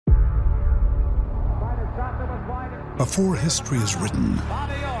Before history is written,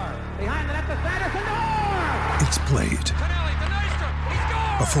 it's played.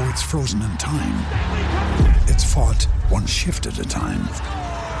 Before it's frozen in time, it's fought one shift at a time.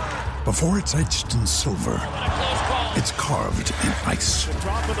 Before it's etched in silver, it's carved in ice.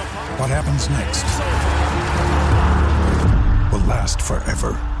 What happens next will last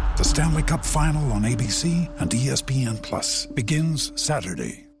forever. The Stanley Cup Final on ABC and ESPN Plus begins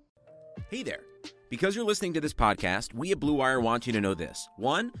Saturday. Hey there. Because you're listening to this podcast, we at Blue Wire want you to know this.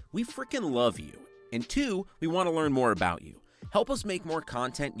 1, we freaking love you. And 2, we want to learn more about you. Help us make more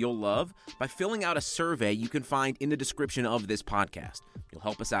content you'll love by filling out a survey you can find in the description of this podcast. You'll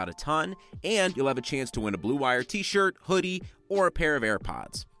help us out a ton, and you'll have a chance to win a Blue Wire t-shirt, hoodie, or a pair of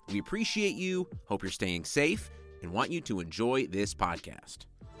AirPods. We appreciate you, hope you're staying safe, and want you to enjoy this podcast.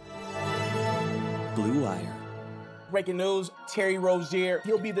 Blue Wire. Breaking news, Terry Rozier.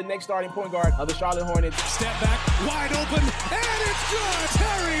 He'll be the next starting point guard of the Charlotte Hornets. Step back, wide open, and it's good!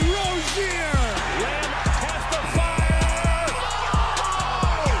 Terry Rozier! Lamb has the fire!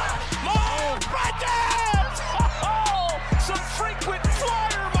 Oh! Brendan! Some frequent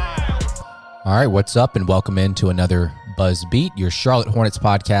flyer miles! All right, what's up, and welcome into another Buzz Beat, your Charlotte Hornets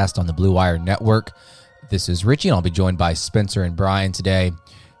podcast on the Blue Wire Network. This is Richie, and I'll be joined by Spencer and Brian today.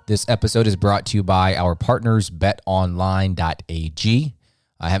 This episode is brought to you by our partners, betonline.ag.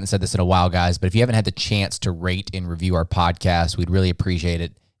 I haven't said this in a while, guys, but if you haven't had the chance to rate and review our podcast, we'd really appreciate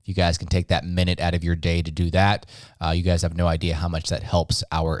it if you guys can take that minute out of your day to do that. You guys have no idea how much that helps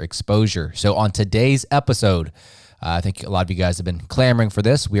our exposure. So on today's episode, I think a lot of you guys have been clamoring for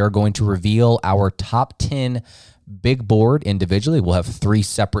this. We are going to reveal our top 10 big board individually. We'll have 3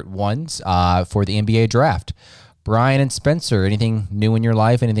 separate ones for the NBA draft. Brian and Spencer, anything new in your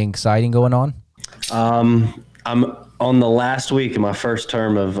life? Anything exciting going on? I'm on the last week of my first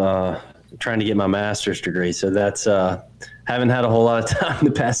term of trying to get my master's degree. So that's haven't had a whole lot of time the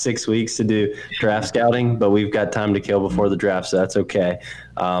past 6 weeks to do draft scouting, but we've got time to kill before the draft, so that's okay.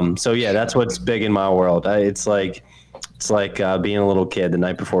 So yeah, that's what's big in my world. It's like being a little kid the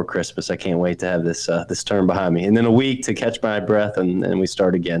night before Christmas. I can't wait to have this term behind me, and then a week to catch my breath, and we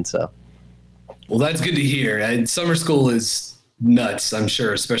start again. So. Well, that's good to hear. And summer school is nuts, I'm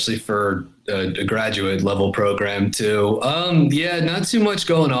sure, especially for a graduate level program too. Yeah, not too much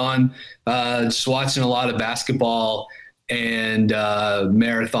going on. Just watching a lot of basketball and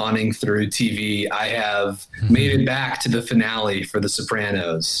marathoning through TV. I have made it back to the finale for The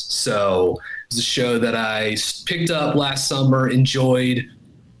Sopranos. So it's a show that I picked up last summer, enjoyed,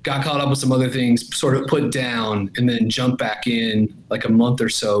 got caught up with some other things, sort of put down, and then jumped back in like a month or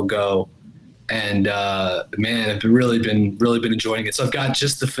so ago. And man, I've really been enjoying it. So I've got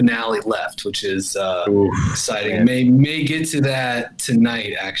just the finale left, which is exciting. May get to that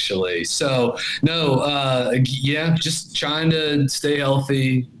tonight, actually. So no, yeah, just trying to stay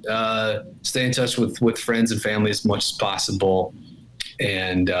healthy, stay in touch with friends and family as much as possible,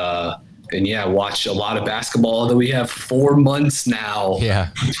 and yeah, watch a lot of basketball. That we have 4 months now. Yeah.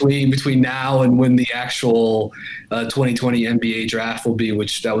 Between now and when the actual 2020 NBA draft will be,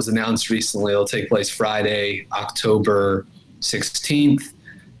 which that was announced recently. It'll take place Friday, October 16th.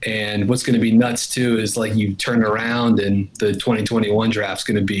 And what's going to be nuts too is like you turn around and the 2021 draft's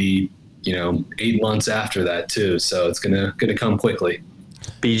going to be, 8 months after that too. So it's going to come quickly.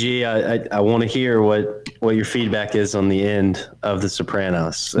 BG, I want to hear what your feedback is on the end of The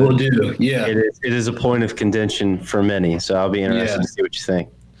Sopranos. Will do, yeah. It is a point of contention for many, so I'll be interested to see what you think.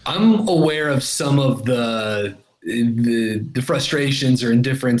 I'm aware of some of the frustrations or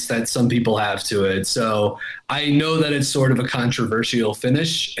indifference that some people have to it. So I know that it's sort of a controversial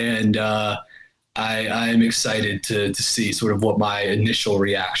finish, and I'm excited to see sort of what my initial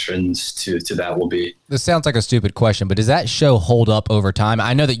reactions to that will be. This sounds like a stupid question, but does that show hold up over time?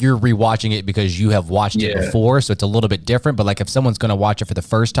 I know that you're rewatching it because you have watched it before, so it's a little bit different, but like if someone's going to watch it for the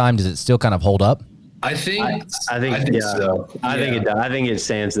first time, does it still kind of hold up? I think so. I think it does. I think it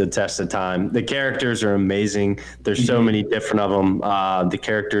stands the test of time. The characters are amazing. There's so many different of them. The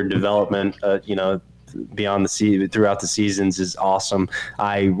character development, beyond throughout the seasons is awesome.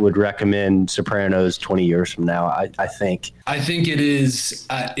 I would recommend Sopranos 20 years from now. I think it is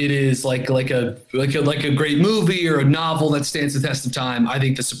like a great movie or a novel that stands the test of time. I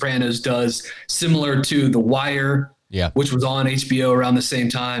think The Sopranos does, similar to The Wire, which was on HBO around the same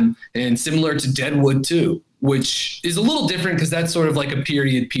time, and similar to Deadwood too, which is a little different because that's sort of like a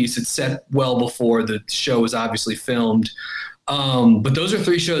period piece. It's set well before the show was obviously filmed. But those are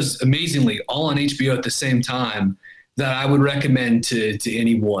 3 shows amazingly all on HBO at the same time that I would recommend to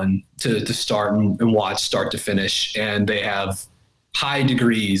anyone to start and watch start to finish. And they have high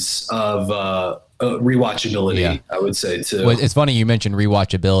degrees of rewatchability, I would say too. Well, it's funny you mentioned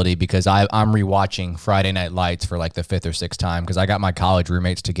rewatchability because I'm rewatching Friday Night Lights for like the 5th or 6th time because I got my college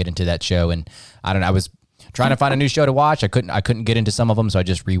roommates to get into that show, and I don't know, I was trying to find a new show to watch. I couldn't get into some of them, so I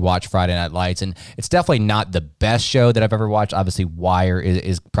just rewatched Friday Night Lights, and it's definitely not the best show that I've ever watched. Obviously, Wire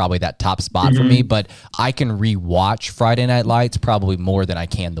is probably that top spot for me, but I can rewatch Friday Night Lights probably more than I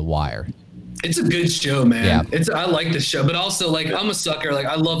can The Wire. It's a good show, man. Yeah. I like the show, but also like I'm a sucker. Like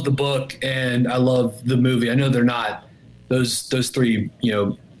I love the book and I love the movie. I know they're not those three,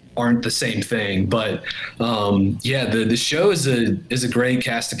 aren't the same thing, but the show is a great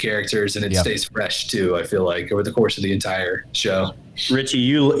cast of characters and it stays fresh too. I feel like over the course of the entire show. Richie,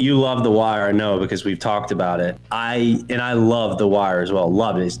 you love The Wire, I know, because we've talked about it. I love The Wire as well.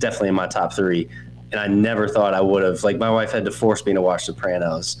 Love it. It's definitely in my top 3. And I never thought I would have. Like, my wife had to force me to watch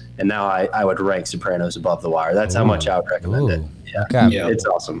Sopranos, and now I would rank Sopranos above The Wire. That's how much I would recommend it. Yeah. Okay. Yeah, it's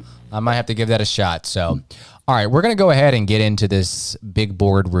awesome. I might have to give that a shot. So, all right, we're going to go ahead and get into this big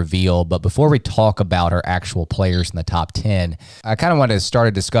board reveal. But before we talk about our actual players in the top 10, I kind of want to start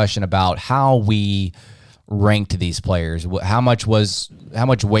a discussion about how we ranked these players. How much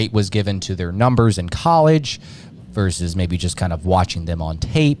weight was given to their numbers in college versus maybe just kind of watching them on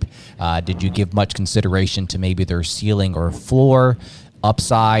tape? Did you give much consideration to maybe their ceiling or floor,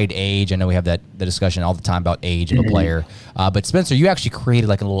 upside, age? I know we have the discussion all the time about age of a player. But Spencer, you actually created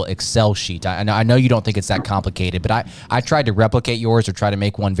like a little Excel sheet. I know you don't think it's that complicated, but I tried to replicate yours or try to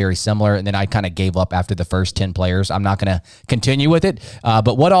make one very similar, and then I kind of gave up after the first 10 players. I'm not going to continue with it.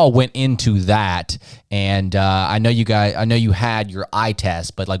 But what all went into that? And I know you had your eye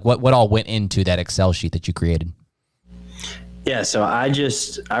test, but like what all went into that Excel sheet that you created? Yeah, so I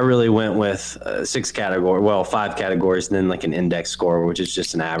really went with 5 categories, and then like an index score, which is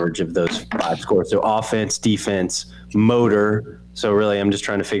just an average of those 5 scores. So offense, defense, motor. So really, I'm just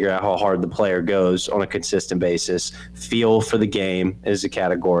trying to figure out how hard the player goes on a consistent basis. Feel for the game is a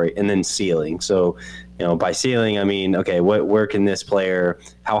category, and then ceiling. So, by ceiling, I mean, okay, where can this player,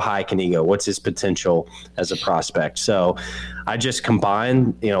 how high can he go? What's his potential as a prospect? So I just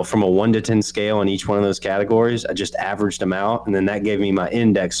combined, from a 1 to 10 scale on each one of those categories. I just averaged them out, and then that gave me my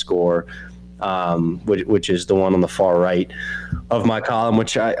index score, which is the one on the far right of my column,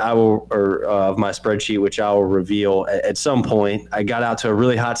 which I will, or of my spreadsheet, which I will reveal at some point. I got out to a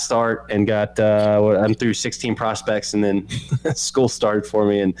really hot start and got I'm through 16 prospects, and then school started for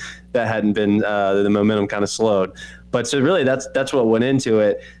me, and that hadn't been the momentum kind of slowed. But so really, that's what went into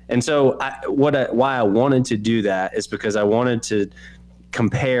it. And so why I wanted to do that is because I wanted to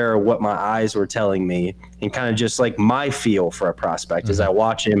compare what my eyes were telling me and kind of just like my feel for a prospect as I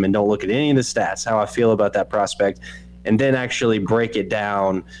watch him and don't look at any of the stats, how I feel about that prospect, and then actually break it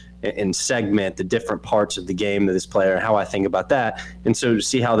down and segment the different parts of the game of this player and how I think about that. And so to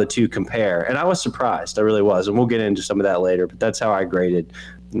see how the two compare. And I was surprised. I really was. And we'll get into some of that later, but that's how I graded,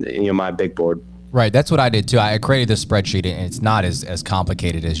 my big board. Right, that's what I did too. I created this spreadsheet, and it's not as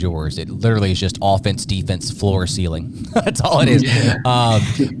complicated as yours. It literally is just offense, defense, floor, ceiling. That's all it is. Yeah.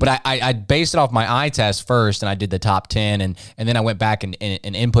 But I based it off my eye test first, and I did the top 10, and then I went back and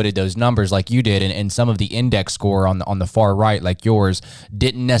inputted those numbers like you did, and some of the index score on the far right, like yours,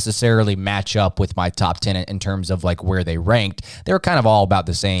 didn't necessarily match up with my top 10 in terms of like where they ranked. They were kind of all about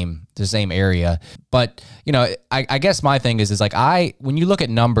the same area. But, I guess my thing is like when you look at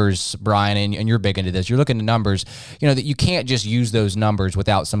numbers, Brian, and you're big into this, you're looking at numbers, that you can't just use those numbers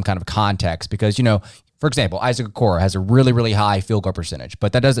without some kind of context because, for example, Isaac Okoro has a really, really high field goal percentage,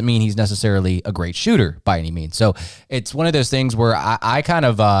 but that doesn't mean he's necessarily a great shooter by any means. So it's one of those things where I kind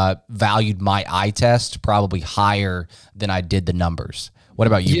of valued my eye test probably higher than I did the numbers. What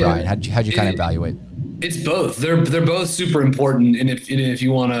about you, Brian? How'd you kind of evaluate? It's both. They're both super important. And if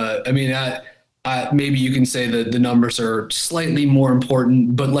you want to, maybe you can say that the numbers are slightly more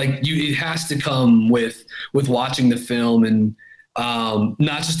important, but it has to come with watching the film and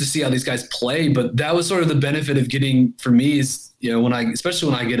not just to see how these guys play, but that was sort of the benefit of getting, for me, is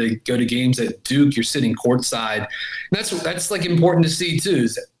especially when I get to go to games at Duke, you're sitting courtside. That's like important to see too.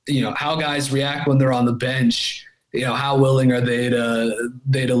 Is how guys react when they're on the bench. How willing are they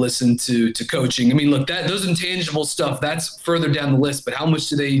to listen to coaching? I mean, look, those intangible stuff, that's further down the list, but how much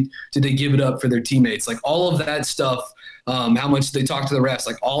do they give it up for their teammates? Like all of that stuff, how much do they talk to the refs?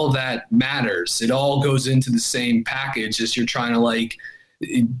 Like all of that matters. It all goes into the same package as you're trying to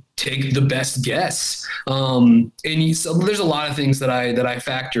take the best guess. So there's a lot of things that I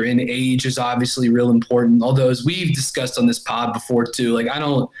factor in. Age is obviously real important. Although as we've discussed on this pod before too, I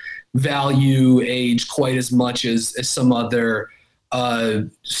don't value age quite as much as some other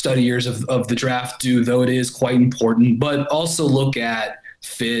studiers of the draft do, though it is quite important. But also look at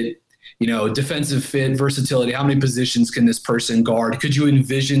fit, defensive fit, versatility. How many positions can this person guard? Could you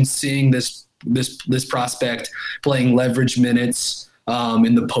envision seeing this prospect playing leverage minutes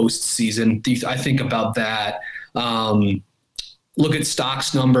in the postseason? I think about that. Look at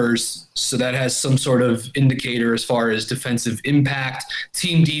Stock's numbers. So that has some sort of indicator as far as defensive impact,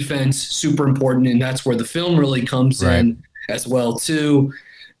 team defense, super important. And that's where the film really comes in as well too.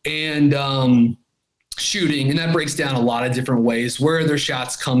 And shooting, and that breaks down a lot of different ways. Where are their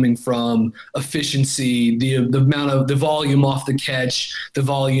shots coming from? Efficiency, the amount of the volume off the catch, the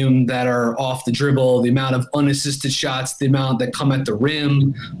volume that are off the dribble, the amount of unassisted shots, the amount that come at the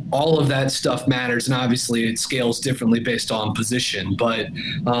rim. All of that stuff matters, and obviously it scales differently based on position. But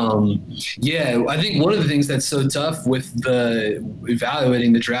I think one of the things that's so tough with the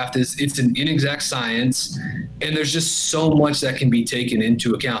evaluating the draft is it's an inexact science, and there's just so much that can be taken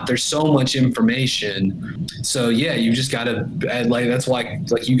into account. There's so much information. So you just got to that's why,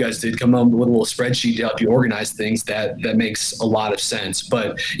 like you guys did, come up with a little spreadsheet to help you organize things. That makes a lot of sense.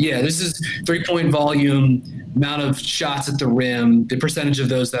 But this is 3-point volume, amount of shots at the rim, the percentage of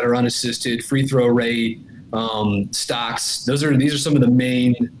those that are unassisted, free throw rate, stocks. These are some of the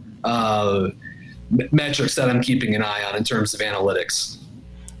main metrics that I'm keeping an eye on in terms of analytics.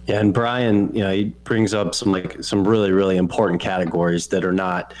 Yeah, and Brian, he brings up some really, really important categories that are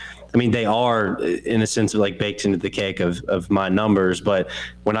not. I mean, they are in a sense like baked into the cake of my numbers. But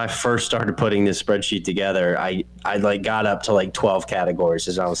when I first started putting this spreadsheet together, I got up to 12 categories,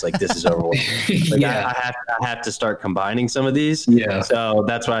 and I was like, this is overwhelming. I have to start combining some of these. Yeah. So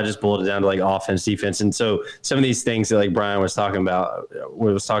that's why I just boiled it down to offense, defense. And so some of these things that Brian was talking about,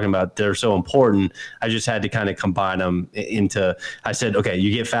 they're so important. I just had to kind of combine them into, I said, okay,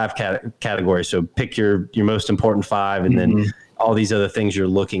 you get 5 categories. So pick your most important 5, and then all these other things you're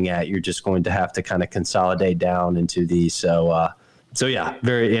looking at, you're just going to have to kind of consolidate down into these. So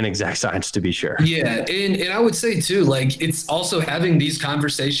very inexact science, to be sure. Yeah. And I would say too, it's also having these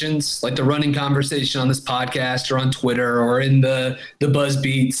conversations, like the running conversation on this podcast or on Twitter or in the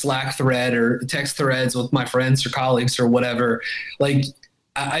BuzzBeat Slack thread or text threads with my friends or colleagues or whatever.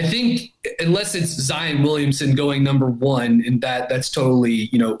 I think unless it's Zion Williamson going number 1, and that's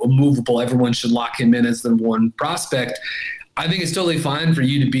totally, immovable, everyone should lock him in as the one prospect. I think it's totally fine for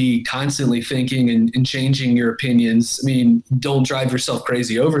you to be constantly thinking and changing your opinions. I mean, don't drive yourself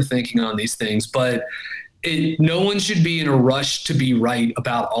crazy overthinking on these things, but no one should be in a rush to be right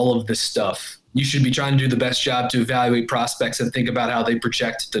about all of this stuff. You should be trying to do the best job to evaluate prospects and think about how they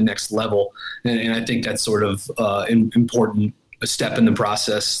project to the next level. And I think that's sort of important. A step in the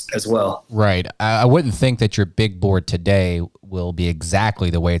process as well. Right. I wouldn't think that your big board today will be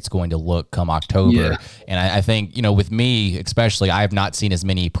exactly the way it's going to look come October. Yeah. And I think, with me, especially, I have not seen as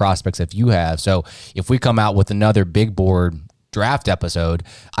many prospects as you have. So if we come out with another big board draft episode,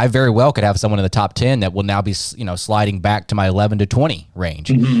 I very well could have someone in the top 10 that will now be, sliding back to my 11 to 20 range.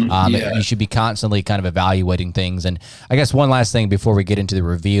 You should be constantly kind of evaluating things. And I guess one last thing before we get into the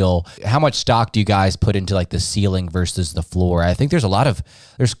reveal, how much stock do you guys put into the ceiling versus the floor? I think there's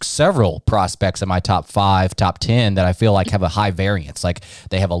several prospects in my top 5, top 10 that I feel like have a high variance.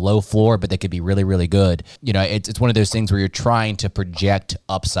 They have a low floor, but they could be really, really good. It's one of those things where you're trying to project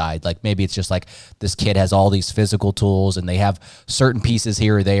upside. Maybe it's just this kid has all these physical tools and they have certain pieces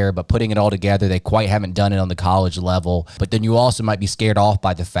here or there, but putting it all together, they quite haven't done it on the college level. But then you also might be scared off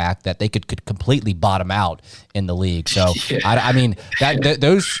by the fact that they could completely bottom out in the league. So I mean,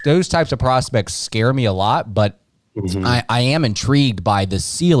 those types of prospects scare me a lot, but I am intrigued by the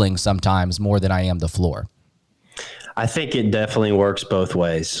ceiling sometimes more than I am the floor. I think it definitely works both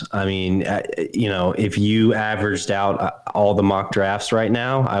ways. I mean, if you averaged out all the mock drafts right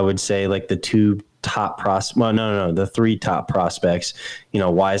now, I would say the 2 top the 3 top prospects,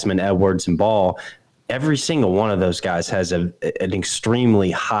 Wiseman, Edwards, and Ball, every single one of those guys has an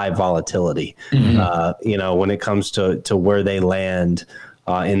extremely high volatility, when it comes to where they land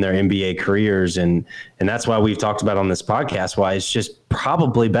in their NBA careers. And that's why we've talked about on this podcast, why it's just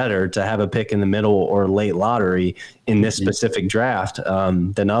probably better to have a pick in the middle or late lottery in this specific draft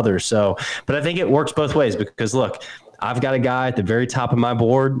than others. So, but I think it works both ways because look, I've got a guy at the very top of my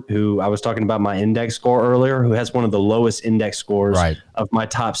board who I was talking about my index score earlier, who has one of the lowest index scores of my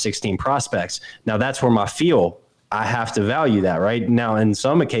top 16 prospects. Now that's where I have to value that right now. In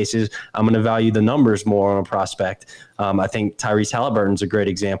some cases, I'm going to value the numbers more on a prospect. I think Tyrese Halliburton's a great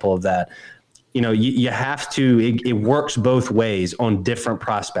example of that. You have to, it works both ways on different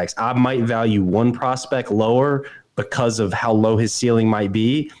prospects. I might value one prospect lower because of how low his ceiling might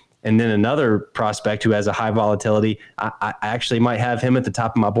be. And then another prospect who has a high volatility, I actually might have him at the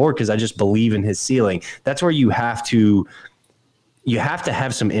top of my board because I just believe in his ceiling. That's where you have to you have to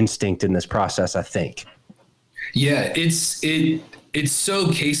have some instinct in this process, I think. Yeah, it's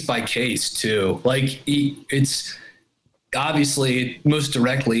so case by case too. Like it's obviously most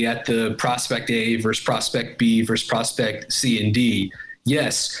directly at the prospect A versus prospect B versus prospect C and D.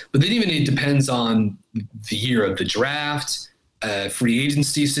 Yes, but then even it depends on the year of the draft, free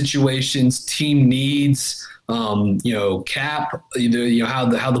agency situations, team needs, cap, how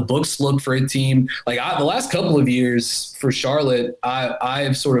the books look for a team. Like the last couple of years for Charlotte, I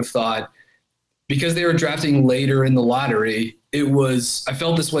have sort of thought, because they were drafting later in the lottery, I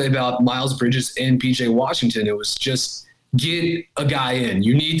felt this way about Miles Bridges and PJ Washington. It was just get a guy in.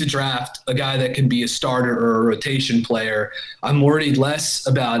 You need to draft a guy that can be a starter or a rotation player. I'm worried less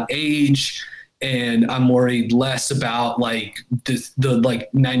about age, and I'm worried less about like the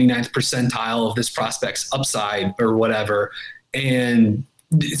 99th percentile of this prospect's upside or whatever. And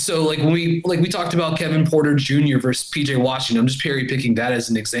so like when we talked about Kevin Porter Jr. versus PJ Washington, I'm just cherry picking that as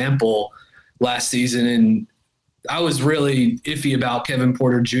an example last season. And I was really iffy about Kevin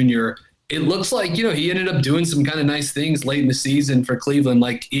Porter Jr. It looks like, he ended up doing some kind of nice things late in the season for Cleveland.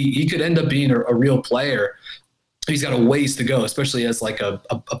 Like he could end up being a real player. He's got a ways to go, especially as like a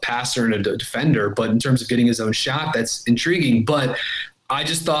passer and a defender. But in terms of getting his own shot, that's intriguing. But I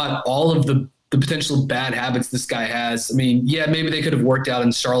just thought all of the potential bad habits this guy has, I mean, yeah, maybe they could have worked out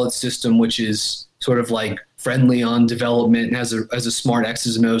in Charlotte's system, which is sort of like friendly on development and has a smart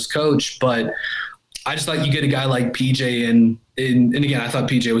X's and O's coach. But I just thought you get a guy like PJ and again, I thought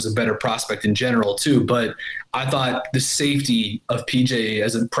PJ was a better prospect in general too, but I thought the safety of PJ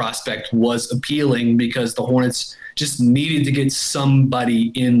as a prospect was appealing because the Hornets just needed to get somebody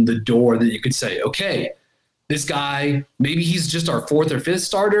in the door that you could say, okay, this guy, maybe he's just our fourth or fifth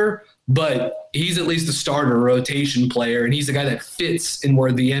starter, but he's at least a starter, rotation player, and he's a guy that fits in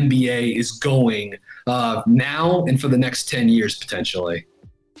where the NBA is going now and for the next 10 years potentially.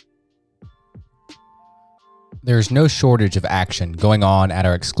 There's no shortage of action going on at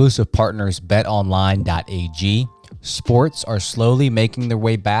our exclusive partners, betonline.ag. Sports are slowly making their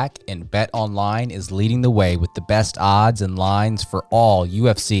way back, and BetOnline is leading the way with the best odds and lines for all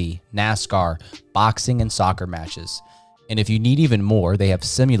UFC, NASCAR, boxing, and soccer matches. And if you need even more, they have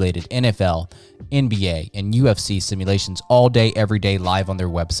simulated NFL, NBA, and UFC simulations all day, every day live on their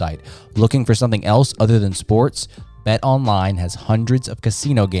website. Looking for something else other than sports? BetOnline has hundreds of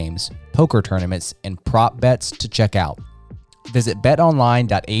casino games, poker tournaments, and prop bets to check out. Visit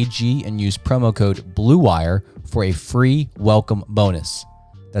betonline.ag and use promo code BLUEWIRE for a free welcome bonus.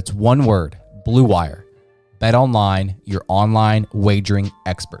 That's one word, BLUEWIRE. BetOnline, your online wagering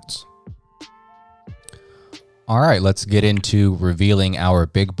experts. All right, let's get into revealing our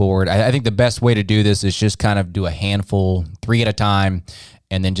big board. I think the best way to do this is just kind of do a handful, 3 at a time,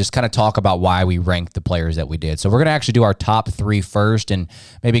 and then just kind of talk about why we ranked the players that we did. So we're going to actually do our top 3 first and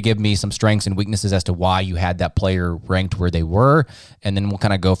maybe give me some strengths and weaknesses as to why you had that player ranked where they were, and then we'll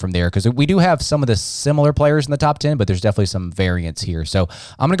kind of go from there because we do have some of the similar players in the top 10, but there's definitely some variance here. So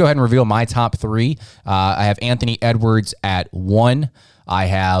I'm going to go ahead and reveal my top 3. I have Anthony Edwards at 1. I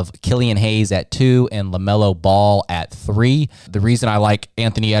have Killian Hayes at 2 and LaMelo Ball at 3. The reason I like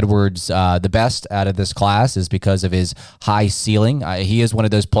Anthony Edwards the best out of this class is because of his high ceiling. He is one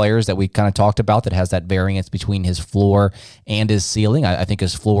of those players that we kind of talked about that has that variance between his floor and his ceiling. I think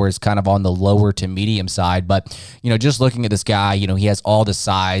his floor is kind of on the lower to medium side, but just looking at this guy, he has all the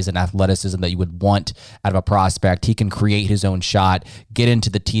size and athleticism that you would want out of a prospect. He can create his own shot, get into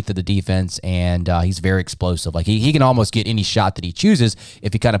the teeth of the defense, and he's very explosive. Like he can almost get any shot that he chooses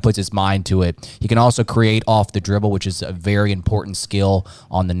if he kind of puts his mind to it. He can also create off the dribble, which is a very important skill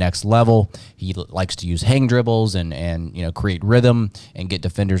on the next level. He likes to use hang dribbles and create rhythm and get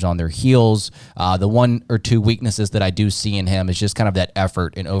defenders on their heels. The 1 or 2 weaknesses that I do see in him is just kind of that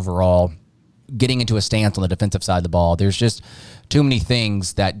effort and overall getting into a stance on the defensive side of the ball. There's just too many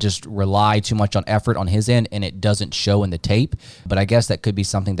things that just rely too much on effort on his end, and it doesn't show in the tape. But I guess that could be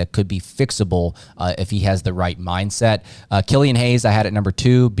something that could be fixable if he has the right mindset. Killian Hayes, I had at number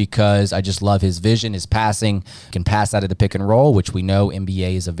 2 because I just love his vision, his passing. He can pass out of the pick and roll, which we know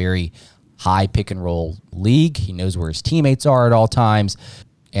NBA is a very high pick and roll league. He knows where his teammates are at all times.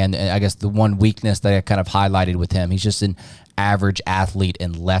 And I guess the one weakness that I kind of highlighted with him, he's just an average athlete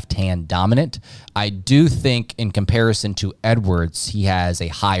and left-hand dominant. I do think in comparison to Edwards, he has a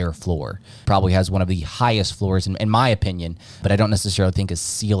higher floor. Probably has one of the highest floors in my opinion, but I don't necessarily think his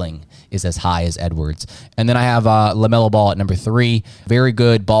ceiling is as high as Edwards. And then I have LaMelo Ball at number 3. Very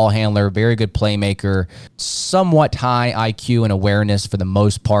good ball handler, very good playmaker, somewhat high IQ and awareness for the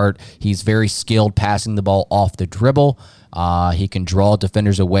most part. He's very skilled passing the ball off the dribble. He can draw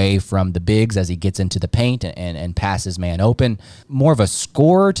defenders away from the bigs as he gets into the paint and passes man open. More of a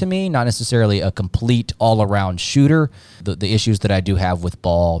scorer to me, not necessarily a complete all-around shooter. The issues that I do have with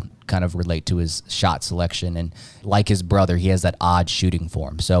Ball kind of relate to his shot selection, and like his brother, he has that odd shooting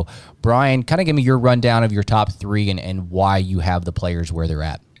form. So Brian, kind of give me your rundown of your top three and why you have the players where they're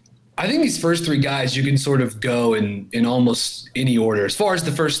at. I think these first three guys, you can sort of go in almost any order. As far as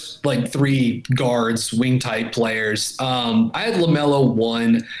the first three guards, wing type players, I had LaMelo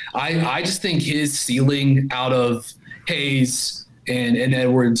 1. I just think his ceiling out of Hayes and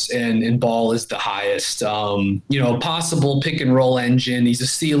Edwards and Ball is the highest. Possible pick and roll engine. He's a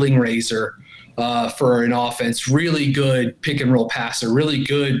ceiling raiser for an offense. Really good pick and roll passer. Really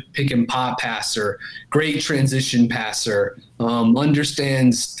good pick and pop passer. Great transition passer.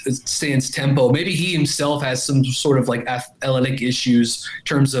 Understands tempo. Maybe he himself has some sort of athletic issues in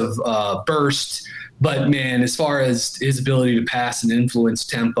terms of burst. But man, as far as his ability to pass and influence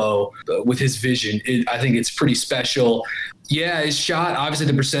tempo with his vision, I think it's pretty special. Yeah, his shot, obviously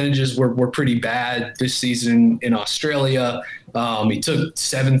the percentages were pretty bad this season in Australia. He took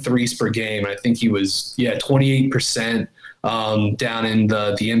 7 threes per game. I think he was, 28% down in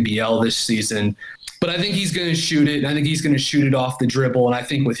the NBL this season. But I think he's going to shoot it. I think he's going to shoot it off the dribble. And I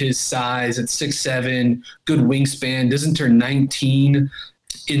think with his size at 6'7", good wingspan, doesn't turn 19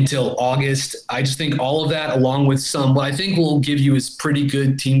 until August. I just think all of that, along with what I think will give you is pretty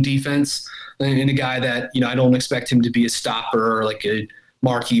good team defense, and a guy that, I don't expect him to be a stopper or like a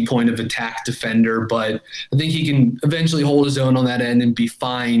marquee point of attack defender, but I think he can eventually hold his own on that end and be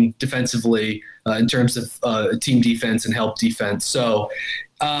fine defensively in terms of team defense and help defense. So,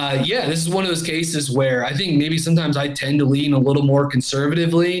 this is one of those cases where I think maybe sometimes I tend to lean a little more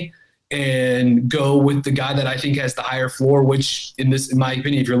conservatively and go with the guy that I think has the higher floor, which in my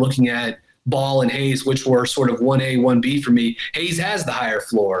opinion, if you're looking at Ball and Hayes, which were sort of 1A, 1B for me, Hayes has the higher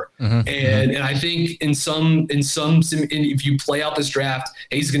floor. And I think if you play out this draft,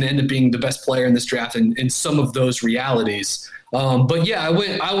 Hayes is going to end up being the best player in this draft in some of those realities. But yeah, I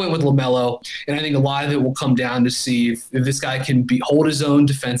went with LaMelo, and I think a lot of it will come down to see if this guy can hold his own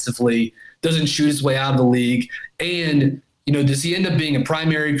defensively, doesn't shoot his way out of the league, and does he end up being a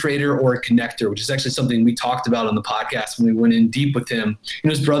primary creator or a connector, which is actually something we talked about on the podcast when we went in deep with him.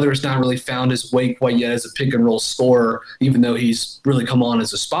 His brother has not really found his way quite yet as a pick and roll scorer, even though he's really come on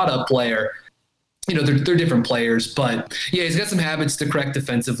as a spot up player. They're different players, but yeah, he's got some habits to correct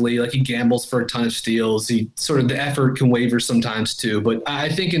defensively. Like he gambles for a ton of steals. The effort can waver sometimes too, but I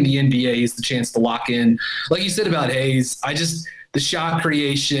think in the NBA he's the chance to lock in. Like you said about Hayes, the shot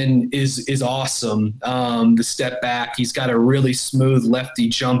creation is awesome. The step back, he's got a really smooth lefty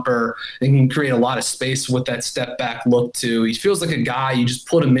jumper and can create a lot of space with that step back look too. He feels like a guy, you just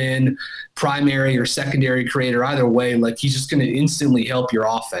put him in primary or secondary creator, either way, he's just going to instantly help your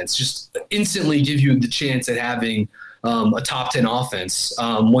offense, just instantly give you the chance at having a top 10 offense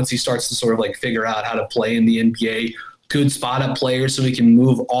once he starts to sort of figure out how to play in the NBA. Good spot up player so he can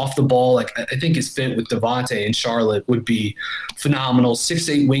move off the ball. I think his fit with Devontae in Charlotte would be phenomenal.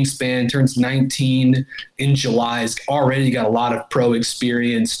 6'8" wingspan, turns 19 in July. He's already got a lot of pro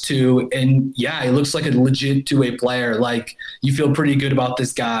experience too. And yeah, he looks like a legit two-way player. You feel pretty good about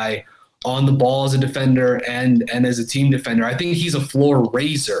this guy on the ball as a defender and as a team defender. I think he's a floor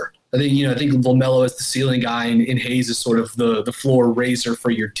raiser. I think LaMelo is the ceiling guy and Hayes is sort of the floor raiser for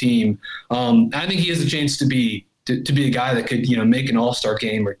your team. I think he has a chance to be a guy that could, make an all-star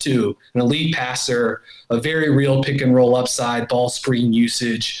game or two, an elite passer, a very real pick and roll upside, ball screen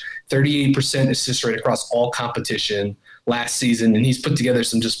usage, 38% assist rate across all competition last season. And he's put together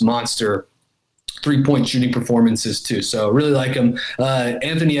some just monster 3-point shooting performances too. So really like him.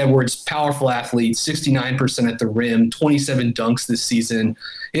 Anthony Edwards, powerful athlete, 69% at the rim, 27 dunks this season.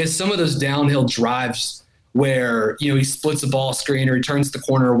 He has some of those downhill drives where, he splits the ball screen or he turns the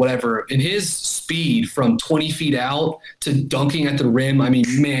corner or whatever. And his speed from 20 feet out to dunking at the rim, I mean,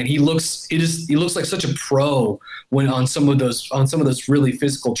 man, he looks like such a pro when on some of those really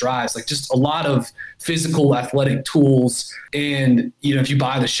physical drives, just a lot of physical athletic tools. And, if you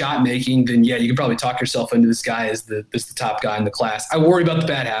buy the shot making, then yeah, you can probably talk yourself into this guy as the top guy in the class. I worry about the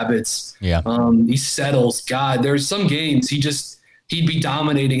bad habits. Yeah. He settles. God, there's some games he'd be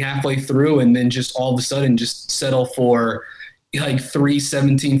dominating halfway through and then just all of a sudden just settle for 3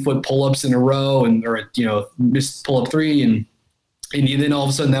 17-foot pull-ups in a row or missed pull-up 3 and then all of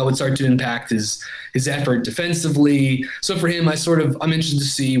a sudden that would start to impact his effort defensively. So for him, I'm interested to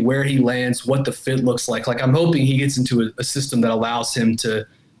see where he lands, what the fit looks like. I'm hoping he gets into a system that allows him to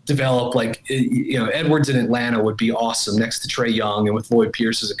develop Edwards in Atlanta would be awesome next to Trae Young and with Lloyd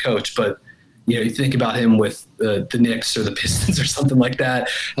Pierce as a coach. But you think about him with the Knicks or the Pistons or something like that.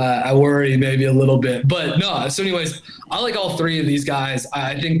 I worry maybe a little bit. But no, so anyways, I like all three of these guys.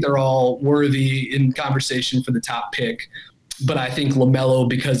 I think they're all worthy in conversation for the top pick. But I think LaMelo,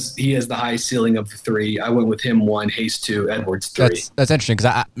 because he has the highest ceiling of the three, I went with him 1, Hayes 2, Edwards 3. That's interesting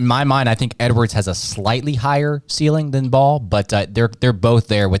because in my mind, I think Edwards has a slightly higher ceiling than Ball, but they're both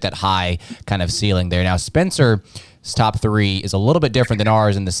there with that high kind of ceiling there. Now, Spencer's top three is a little bit different than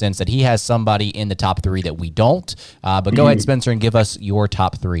ours in the sense that he has somebody in the top three that we don't. But go ahead, Spencer, and give us your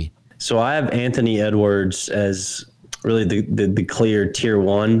top three. So I have Anthony Edwards as really the clear tier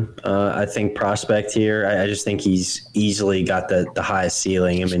one, I think, prospect here. I just think he's easily got the highest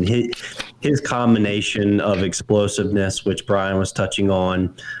ceiling. I mean, his combination of explosiveness, which Brian was touching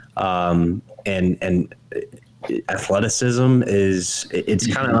on, and athleticism it's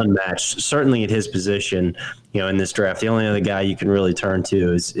kind of unmatched, certainly at his position, in this draft. The only other guy you can really turn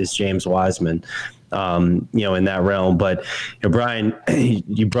to is James Wiseman, in that realm. But, Brian,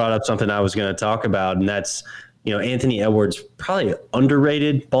 you brought up something I was going to talk about, and that's, Anthony Edwards, probably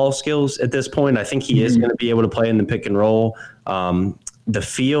underrated ball skills at this point. I think he is going to be able to play in the pick and roll. The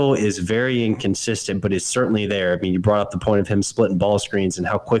feel is very inconsistent, but it's certainly there. I mean, you brought up the point of him splitting ball screens and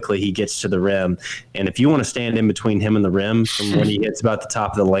how quickly he gets to the rim. And if you want to stand in between him and the rim from when he hits about the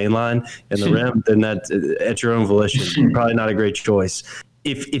top of the lane line and the rim, then that's at your own volition. Probably not a great choice.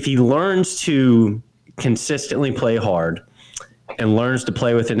 If he learns to consistently play hard and learns to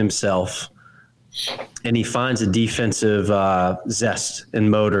play within himself, and he finds a defensive zest and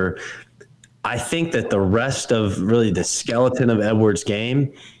motor, I think that the rest of really the skeleton of Edwards'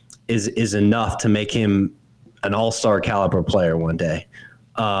 game is enough to make him an all-star caliber player one day.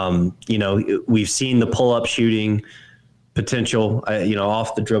 We've seen the pull-up shooting potential,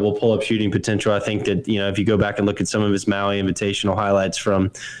 off the dribble pull-up shooting potential. I think that, if you go back and look at some of his Maui Invitational highlights from,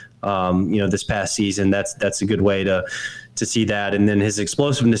 this past season, that's a good way to see that. And then his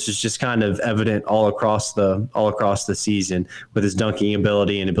explosiveness is just kind of evident all across the season with his dunking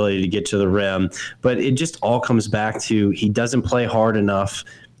ability and ability to get to the rim. But it just all comes back to he doesn't play hard enough,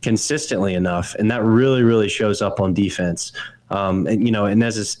 consistently enough, and that really, really shows up on defense. And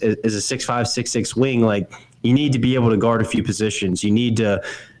as a 6'5", 6'6" wing, like, you need to be able to guard a few positions.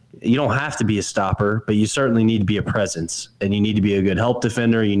 You don't have to be a stopper, but you certainly need to be a presence, and you need to be a good help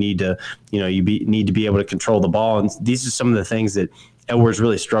defender. You need to, need to be able to control the ball. And these are some of the things that Edwards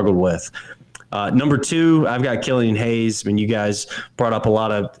really struggled with. Number 2, I've got Killian Hayes. I mean, you guys brought up a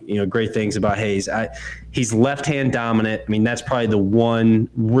lot of, great things about Hayes. He's left-hand dominant. I mean, that's probably the one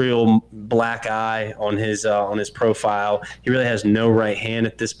real black eye on his profile. He really has no right hand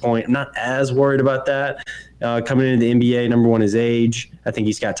at this point. I'm not as worried about that. Coming into the NBA, number 1 is age. I think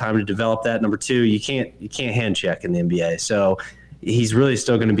he's got time to develop that. Number 2, you can't hand check in the NBA. So he's really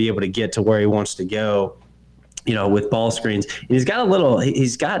still going to be able to get to where he wants to go, with ball screens. And he's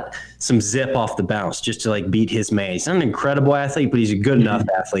got some zip off the bounce just to beat his man. He's not an incredible athlete, but he's a good enough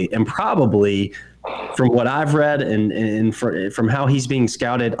athlete. And probably, from what I've read and from how he's being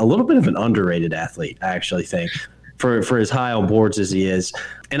scouted, a little bit of an underrated athlete, I actually think, for as high on boards as he is.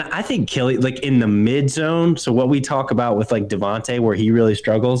 And I think Kelly, in the mid zone, so what we talk about with Devontae, where he really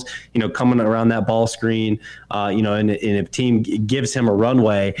struggles, coming around that ball screen, and if a team gives him a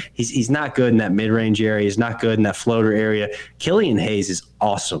runway, he's not good in that mid-range area. He's not good in that floater area. Killian Hayes is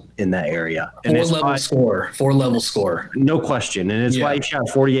awesome in that area. And Four-level score. No question. And it's why he shot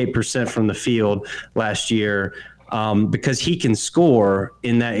 48% from the field last year. Because he can score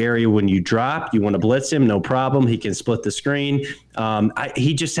in that area when you drop. You want to blitz him, no problem. He can split the screen.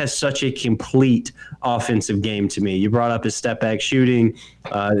 He just has such a complete offensive game to me. You brought up his step-back shooting.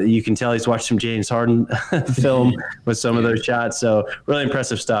 You can tell he's watched some James Harden film with some of those shots. So really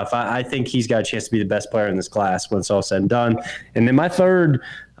impressive stuff. I think he's got a chance to be the best player in this class when it's all said and done. And then my third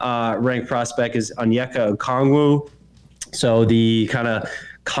ranked prospect is Onyeka Okongwu. So the kind of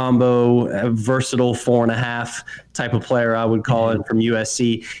combo, versatile 4.5 type of player, I would call it, from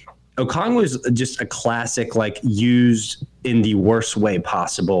USC. Okongwu is just a classic, used in the worst way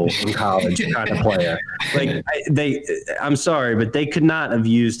possible in college kind of player. I'm sorry, but they could not have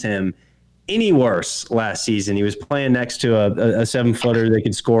used him any worse last season. He was playing next to a 7-footer. They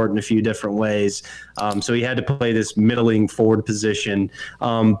could score it in a few different ways. So he had to play this middling forward position.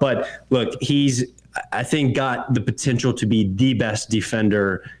 But look, he's, I think, got the potential to be the best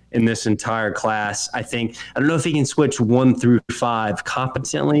defender in this entire class. I don't know if he can switch 1 through 5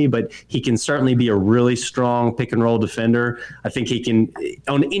 competently, but he can certainly be a really strong pick and roll defender. I think he can,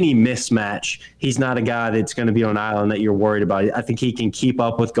 on any mismatch, he's not a guy that's going to be on an island that you're worried about. I think he can keep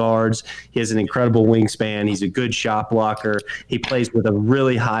up with guards. He has an incredible wingspan. He's a good shot blocker. He plays with a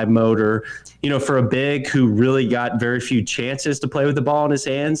really high motor. For a big who really got very few chances to play with the ball in his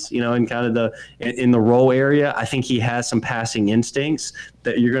hands, in kind of in the roll area, I think he has some passing instincts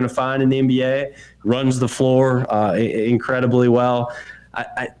that you're going to find in the NBA. Runs the floor incredibly well.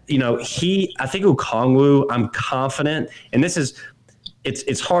 I think Okongwu, I'm confident, and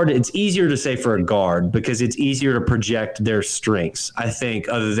it's hard. It's easier to say for a guard because it's easier to project their strengths, I think,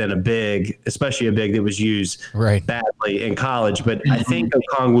 other than a big, especially a big that was used badly in college. But I think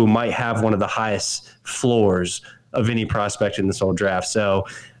Okongwu might have one of the highest floors of any prospect in this whole draft. So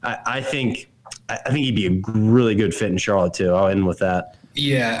I think he'd be a really good fit in Charlotte too. I'll end with that.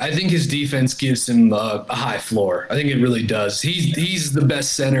 Yeah, I think his defense gives him a high floor. I think it really does. He's the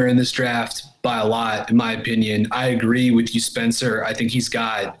best center in this draft by a lot, in my opinion. I agree with you, Spencer. I think he's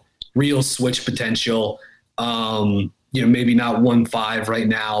got real switch potential. Maybe not 1-5 right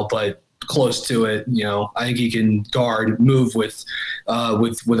now, but close to it. I think he can move with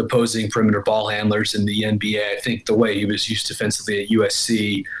opposing perimeter ball handlers in the NBA. I think the way he was used defensively at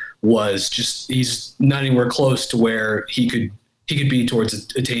USC was just, he's not anywhere close to where he could be towards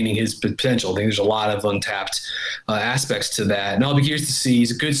attaining his potential. I think there's a lot of untapped aspects to that. And I'll be curious to see.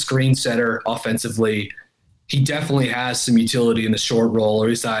 He's a good screen setter offensively. He definitely has some utility in the short roll, or at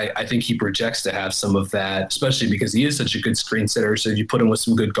least I think he projects to have some of that, especially because he is such a good screen setter. So if you put him with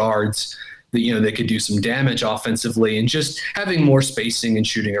some good guards, that they could do some damage offensively, and just having more spacing and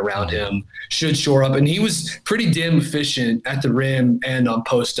shooting around him should shore up. And he was pretty damn efficient at the rim and on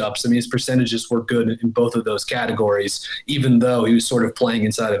post-ups. I mean, his percentages were good in both of those categories, even though he was sort of playing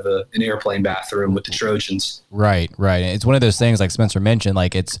inside of an airplane bathroom with the Trojans. Right. It's one of those things, like Spencer mentioned,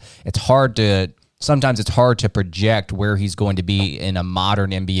 like sometimes it's hard to project where he's going to be in a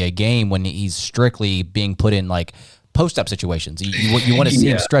modern NBA game when he's strictly being put in like post-up situations. You want to see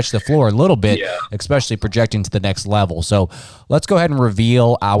him stretch the floor a little bit, especially projecting to the next level. So let's go ahead and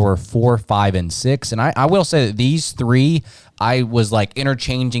reveal our 4, 5, and 6. And I will say that these three, I was like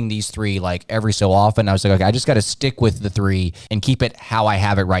interchanging these three like every so often. I was like, okay, I just got to stick with the three and keep it how I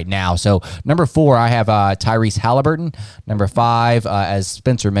have it right now. So number 4, I have Tyrese Halliburton. Number 5, as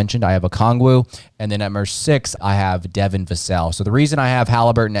Spencer mentioned, I have Okongwu. And then number 6, I have Devin Vassell. So the reason I have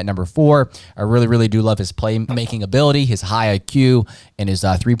Halliburton at number 4, I really, really do love his playmaking ability, his high IQ, and his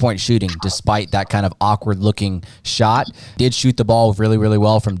three-point shooting, despite that kind of awkward-looking shot. Did shoot the ball really, really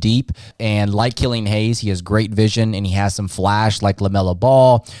well from deep. And like Killian Hayes, he has great vision, and he has some flash like LaMelo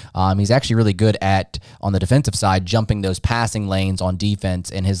Ball. He's actually really good at, on the defensive side, jumping those passing lanes on defense,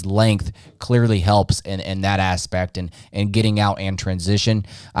 and his length clearly helps in that aspect and getting out and transition.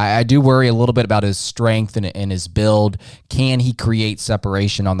 I do worry a little bit about his strength and his build. Can he create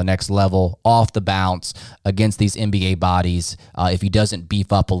separation on the next level off the bounce against these NBA bodies if he doesn't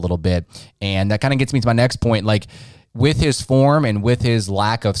beef up a little bit? And that kind of gets me to my next point. Like, with his form and with his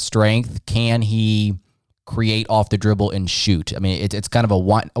lack of strength, can he create off the dribble and shoot? I mean, it's kind of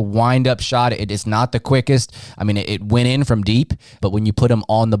a wind-up shot. It's not the quickest. I mean, it went in from deep, but when you put him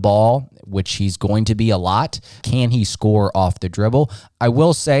on the ball, which he's going to be a lot, can he score off the dribble? I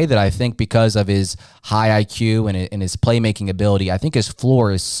will say that I think because of his high IQ and his playmaking ability, I think his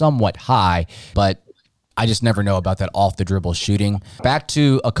floor is somewhat high, but I just never know about that off the dribble shooting. Back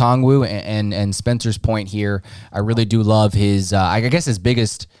to Okongwu and Spencer's point here, I really do love his, I guess his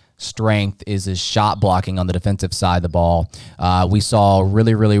biggest strength is his shot blocking on the defensive side of the ball. We saw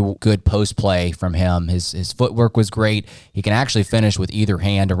really, really good post play from him. His footwork was great. He can actually finish with either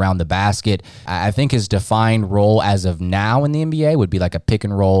hand around the basket. I think his defined role as of now in the NBA would be like a pick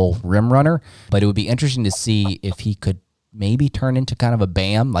and roll rim runner, but it would be interesting to see if he could maybe turn into kind of a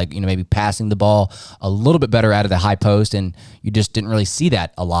Bam, like, maybe passing the ball a little bit better out of the high post, and you just didn't really see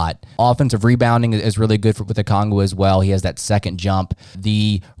that a lot. Offensive rebounding is really good with Okongwu as well. He has that second jump.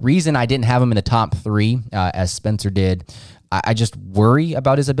 The reason I didn't have him in the top 3, as Spencer did, I just worry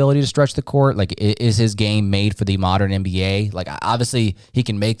about his ability to stretch the court. Like, is his game made for the modern NBA? Like, obviously he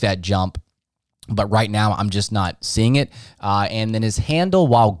can make that jump But right now, I'm just not seeing it. And then his handle,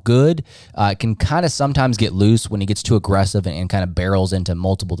 while good, can kind of sometimes get loose when he gets too aggressive and kind of barrels into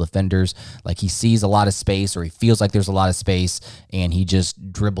multiple defenders. Like he sees a lot of space, or he feels like there's a lot of space, and he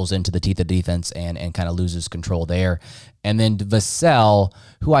just dribbles into the teeth of defense and kind of loses control there. And then Vassell,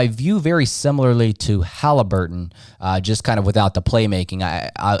 who I view very similarly to Halliburton, just kind of without the playmaking. I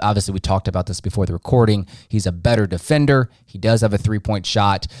obviously, we talked about this before the recording. He's a better defender. He does have a three-point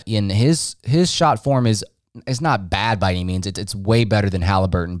shot. In his shot form is not bad by any means. It's way better than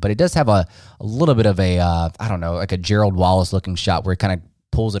Halliburton, but it does have a little bit of a, I don't know, like a Gerald Wallace-looking shot where he kind of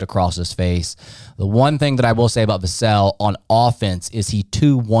pulls it across his face. The one thing that I will say about Vassell on offense is he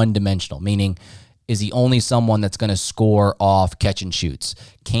too one-dimensional, meaning is he only someone that's going to score off catch and shoots?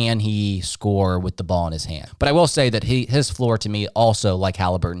 Can he score with the ball in his hand? But I will say that his floor to me also, like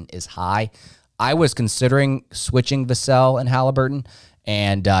Halliburton, is high. I was considering switching Vassell and Halliburton,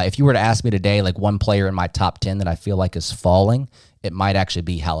 and if you were to ask me today, like one player in my top 10 that I feel like is falling, it might actually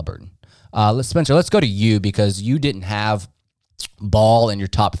be Halliburton. Spencer, let's go to you because you didn't have Ball in your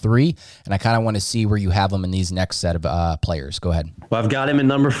top 3, and I kind of want to see where you have him in these next set of players. Go ahead. Well, I've got him at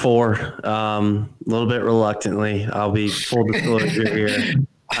number 4, a little bit reluctantly. I'll be full disclosure here.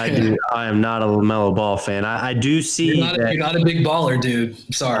 I am not a LaMelo Ball fan. I do see you're not a big baller, dude.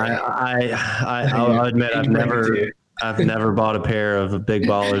 Sorry. I'll admit I've never bought a pair of big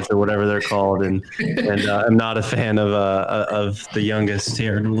ballers or whatever they're called, and I'm not a fan of the youngest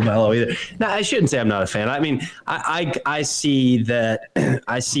here, LaMelo either. No, I shouldn't say I'm not a fan. I mean, I see that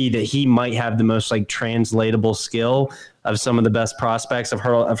he might have the most like translatable skill of some of the best prospects. I've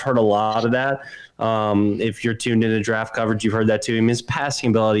heard a lot of that. If you're tuned into draft coverage, you've heard that too. I mean, his passing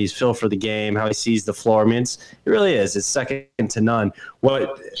ability, his feel for the game, how he sees the floor. I mean, it really is. It's second to none.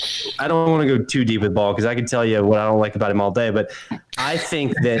 I don't want to go too deep with Ball because I can tell you what I don't like about him all day, but I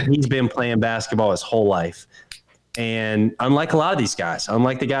think that he's been playing basketball his whole life. And unlike a lot of these guys,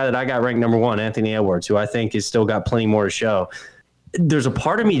 unlike the guy that I got ranked number 1, Anthony Edwards, who I think has still got plenty more to show, there's a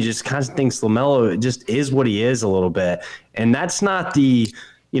part of me just kind of thinks LaMelo just is what he is a little bit. And that's not the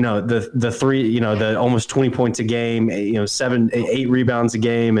three, the almost 20 points a game, 8 rebounds a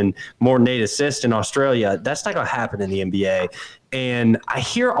game and more than 8 assists in Australia. That's not going to happen in the NBA. And I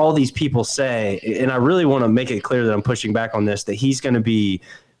hear all these people say, and I really want to make it clear that I'm pushing back on this, that he's going to be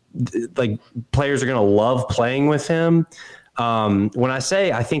like players are going to love playing with him. When I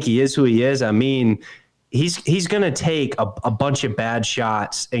say I think he is who he is, I mean, he's going to take a bunch of bad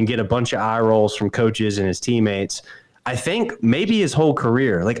shots and get a bunch of eye rolls from coaches and his teammates. I think maybe his whole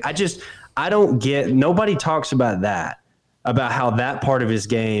career. Like I don't get. Nobody talks about that, about how that part of his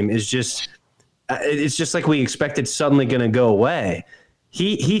game is just. It's just like we expected suddenly going to go away.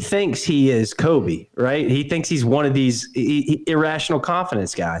 He thinks he is Kobe, right? He thinks he's one of these irrational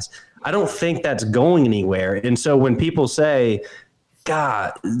confidence guys. I don't think that's going anywhere. And so when people say,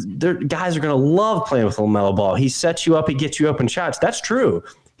 God, guys are going to love playing with LaMelo Ball. He sets you up. He gets you open shots. That's true.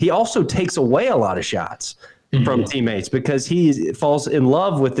 He also takes away a lot of shots from teammates because he falls in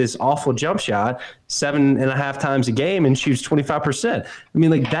love with this awful jump shot 7.5 times a game and shoots 25%. I mean,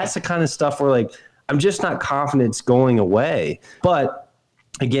 like that's the kind of stuff where like, I'm just not confident it's going away. But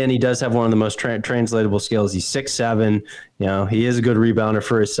again, he does have one of the most translatable skills. He's 6'7", he is a good rebounder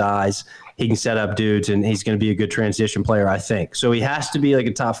for his size. He can set up dudes, and he's going to be a good transition player, I think. So he has to be like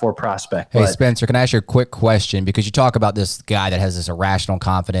a top 4 prospect. Hey, Spencer, can I ask you a quick question? Because you talk about this guy that has this irrational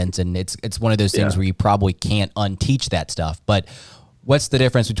confidence, and it's one of those things where you probably can't unteach that stuff. But what's the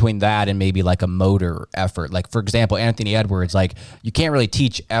difference between that and maybe like a motor effort? Like, for example, Anthony Edwards, like you can't really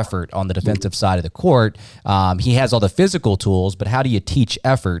teach effort on the defensive side of the court. He has all the physical tools, but how do you teach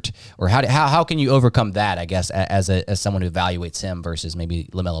effort, or how can you overcome that, I guess, as someone who evaluates him versus maybe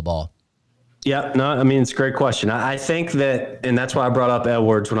LaMelo Ball? Yeah, no, I mean, it's a great question. I think that, and that's why I brought up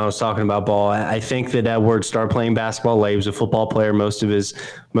Edwards when I was talking about Ball. I think that Edwards started playing basketball late. He was a football player most of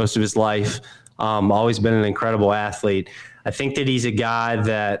his life. Always been an incredible athlete. I think that he's a guy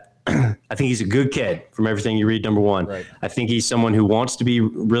that I think he's a good kid from everything you read, number 1. Right. I think he's someone who wants to be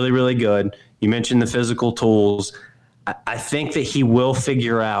really, really good. You mentioned the physical tools. I think that he will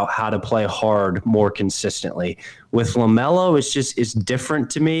figure out how to play hard more consistently. With LaMelo, it's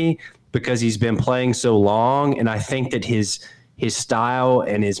different to me because he's been playing so long, and I think that his style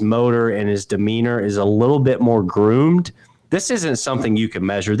and his motor and his demeanor is a little bit more groomed. This isn't something you can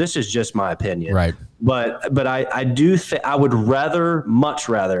measure. This is just my opinion. Right. But I do think I would much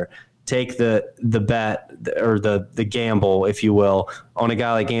rather take the bet or the gamble, if you will, on a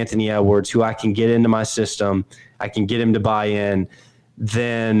guy like Anthony Edwards, who I can get into my system, I can get him to buy in,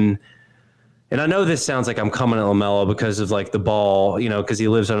 than and I know this sounds like I'm coming at LaMelo because of like the ball, because he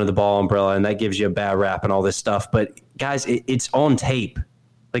lives under the ball umbrella and that gives you a bad rap and all this stuff. But guys, it's on tape.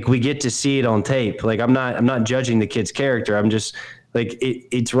 Like we get to see it on tape. Like I'm not judging the kid's character. I'm just like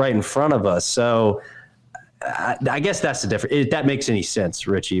it's right in front of us. So I guess that's the difference. If that makes any sense,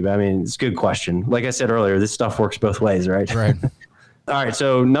 Richie. I mean, it's a good question. Like I said earlier, this stuff works both ways, right? Right. All right,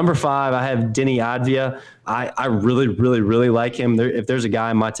 so number 5, I have Deni Avdija. I really, really, really like him. If there's a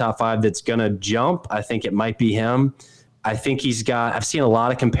guy in my top 5 that's going to jump, I think it might be him. I think I've seen a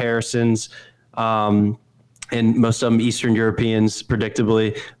lot of comparisons, and most of them Eastern Europeans,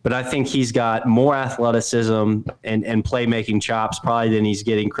 predictably, but I think he's got more athleticism and playmaking chops probably than he's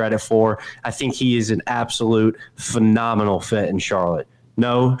getting credit for. I think he is an absolute phenomenal fit in Charlotte.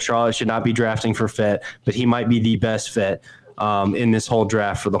 No, Charlotte should not be drafting for fit, but he might be the best fit in this whole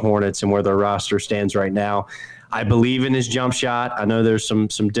draft for the Hornets and where their roster stands right now. I believe in his jump shot. I know there's some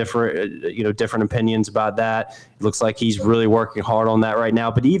different opinions about that. It looks like he's really working hard on that right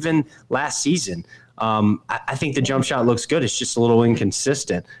now. But even last season, I think the jump shot looks good. It's just a little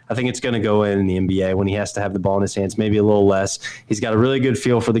inconsistent. I think it's going to go in the NBA when he has to have the ball in his hands, maybe a little less. He's got a really good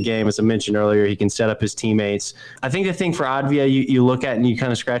feel for the game. As I mentioned earlier, he can set up his teammates. I think the thing for Avdija you look at and you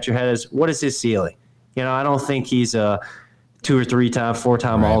kind of scratch your head is, what is his ceiling? I don't think he's a 2 or 3 time,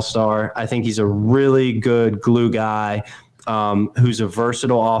 4-time All-Star. I think he's a really good glue guy who's a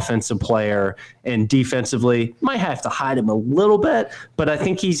versatile offensive player, and defensively might have to hide him a little bit, but I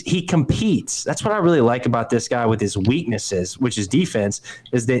think he competes. That's what I really like about this guy with his weaknesses, which is defense,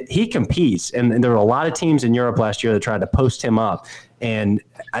 is that he competes. And there were a lot of teams in Europe last year that tried to post him up. And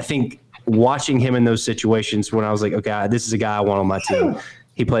I think watching him in those situations when I was like, okay, this is a guy I want on my team.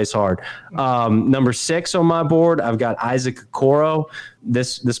 He plays hard. Number 6 on my board, I've got Isaac Okoro.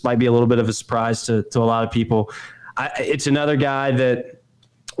 This might be a little bit of a surprise to a lot of people. It's another guy that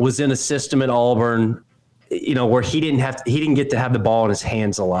was in a system at Auburn, where he didn't get to have the ball in his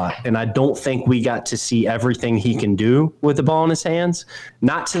hands a lot. And I don't think we got to see everything he can do with the ball in his hands.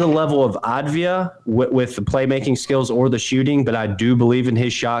 Not to the level of Avdija with the playmaking skills or the shooting, but I do believe in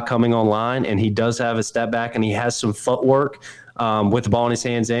his shot coming online, and he does have a step back and he has some footwork with the ball in his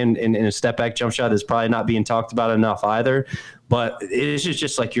hands and a step back jump shot that's probably not being talked about enough either. But it's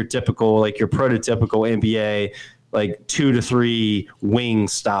just like your prototypical NBA, like 2 to 3 wing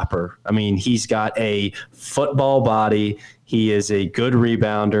stopper. I mean, he's got a football body. He is a good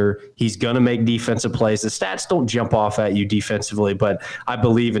rebounder. He's going to make defensive plays. The stats don't jump off at you defensively, but I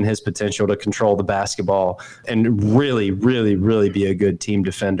believe in his potential to control the basketball and really, really, really be a good team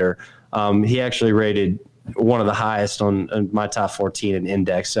defender. He actually rated one of the highest on my top 14 in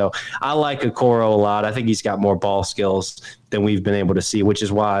index. So I like Okoro a lot. I think he's got more ball skills than we've been able to see, which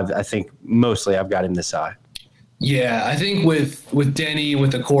is why I think mostly I've got him this high. Yeah, I think with Deni,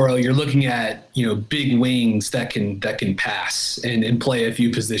 with Okoro, you're looking at, big wings that can pass and play a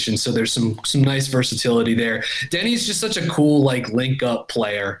few positions. So there's some nice versatility there. Deni's just such a cool, link up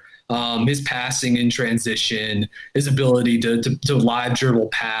player. His passing in transition, his ability to live dribble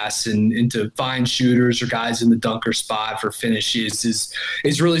pass and to find shooters or guys in the dunker spot for finishes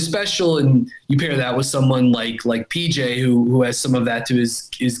is really special. And you pair that with someone like PJ, who has some of that to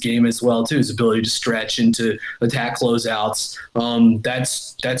his game as well too, his ability to stretch and to attack closeouts.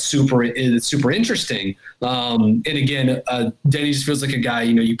 That's super interesting. And again, Deni just feels like a guy,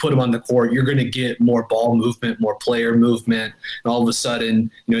 you put him on the court, you're going to get more ball movement, more player movement. And all of a sudden,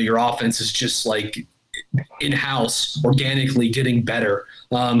 your offense is just like in-house organically getting better.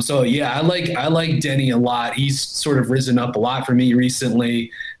 So yeah, I like Deni a lot. He's sort of risen up a lot for me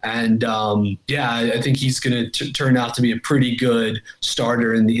recently. And I think he's going to turn out to be a pretty good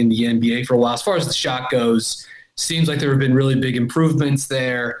starter in the NBA for a while. As far as the shot goes, seems like there have been really big improvements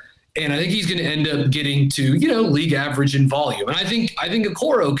there. And I think he's going to end up getting to, league average in volume. And I think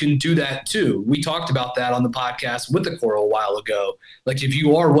Okoro can do that too. We talked about that on the podcast with Okoro a while ago. Like if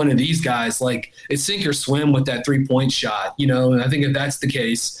you are one of these guys, it's sink or swim with that 3-point shot, and I think if that's the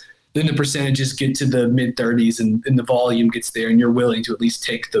case, then the percentages get to the mid-30s and the volume gets there and you're willing to at least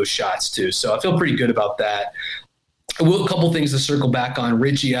take those shots too. So I feel pretty good about that. A couple things to circle back on,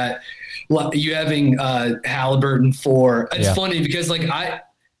 Richie. You having Halliburton for – it's funny because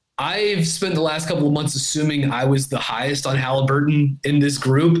I've spent the last couple of months assuming I was the highest on Halliburton in this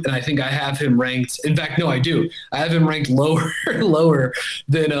group, and I think I have him ranked. In fact, no, I do. I have him ranked lower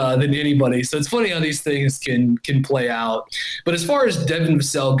than anybody. So it's funny how these things can play out. But as far as Devin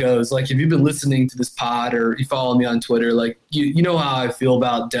Vassell goes, if you've been listening to this pod or you follow me on Twitter, you know how I feel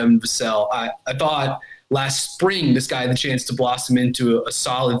about Devin Vassell. I thought last spring this guy had the chance to blossom into a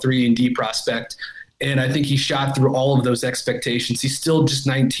solid 3-and-D prospect. And I think he shot through all of those expectations. He's still just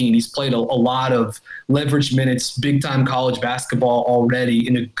 19. He's played a lot of leverage minutes, big-time college basketball already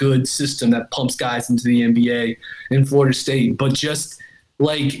in a good system that pumps guys into the NBA in Florida State. But just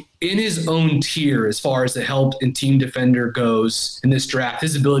like in his own tier as far as the help and team defender goes in this draft,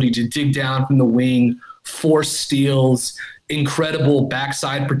 his ability to dig down from the wing, force steals, incredible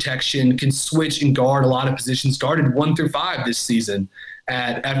backside protection, can switch and guard a lot of positions, guarded 1 through 5 this season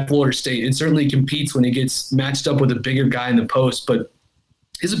at Florida State, and certainly competes when he gets matched up with a bigger guy in the post. But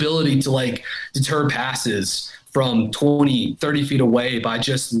his ability to like deter passes from 20, 30 feet away by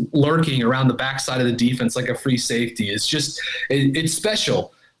just lurking around the backside of the defense like a free safety is just, it's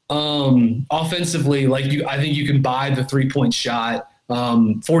special. Offensively, I think you can buy the 3-point shot.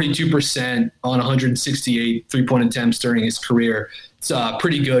 42% on 168 3-point attempts during his career. It's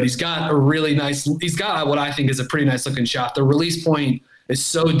pretty good. He's got what I think is a pretty nice looking shot. The release point is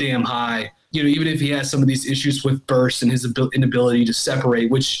so damn high. Even if he has some of these issues with burst and his inability to separate,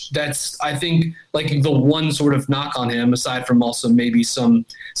 which that's, I think, like the one sort of knock on him, aside from also maybe some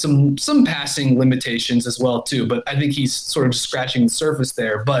passing limitations as well too. But I think he's sort of scratching the surface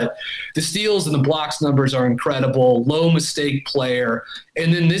there. But the steals and the blocks numbers are incredible. Low mistake player.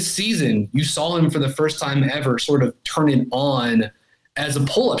 And then this season, you saw him for the first time ever sort of turn it on as a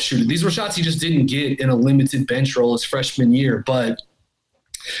pull-up shooter. These were shots he just didn't get in a limited bench role his freshman year, but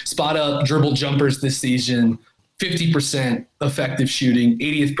spot up dribble jumpers this season, 50% effective shooting,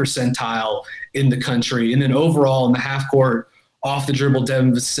 80th percentile in the country. And then overall in the half court, off the dribble,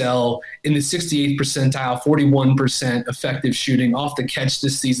 Devin Vassell in the 68th percentile, 41% effective shooting. Off the catch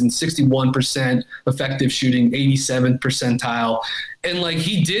this season, 61% effective shooting, 87th percentile. And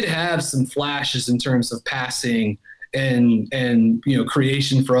he did have some flashes in terms of passing and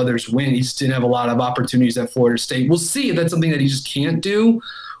creation for others win. He just didn't have a lot of opportunities at Florida State. We'll see if that's something that he just can't do,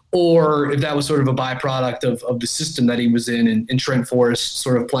 or if that was sort of a byproduct of the system that he was in, and Trent Forrest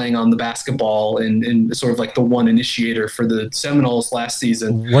sort of playing on the basketball and sort of like the one initiator for the Seminoles last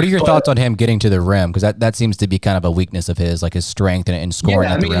season. What are your thoughts on him getting to the rim? Because that seems to be kind of a weakness of his, like his strength and scoring.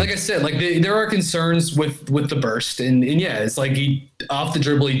 Yeah, at the rim. like I said, there are concerns with the burst, and yeah, it's like he off the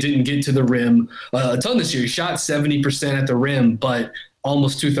dribble, he didn't get to the rim a ton this year. He shot 70% at the rim, but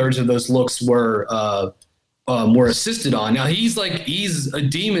almost 2/3 of those looks were assisted on. Now he's a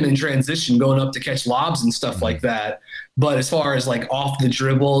demon in transition, going up to catch lobs and stuff like that. But as far as off the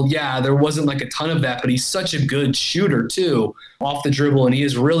dribble, yeah, there wasn't a ton of that, but he's such a good shooter too off the dribble. And he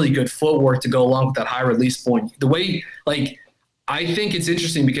has really good footwork to go along with that high release point. The way, I think it's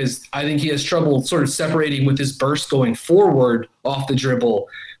interesting because I think he has trouble sort of separating with his burst going forward off the dribble,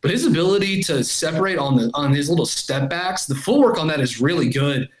 but his ability to separate on his little step backs, the footwork on that is really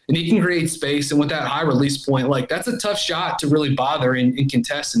good, and he can create space. And with that high release point, that's a tough shot to really bother in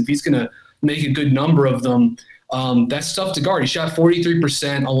contest. And if he's going to make a good number of them, that's tough to guard. He shot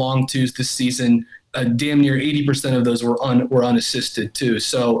 43% along twos this season. Damn near 80% of those were unassisted too.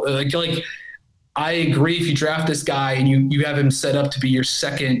 So I agree, if you draft this guy and you have him set up to be your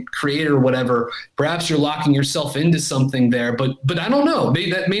second creator or whatever, perhaps you're locking yourself into something there. But I don't know.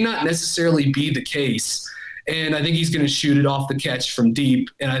 That may not necessarily be the case. And I think he's going to shoot it off the catch from deep.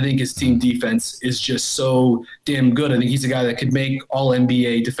 And I think his team defense is just so damn good. I think he's a guy that could make all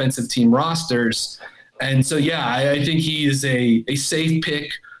NBA defensive team rosters. And so, yeah, I think he is a safe pick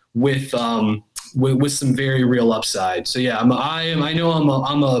with some very real upside. So yeah, I know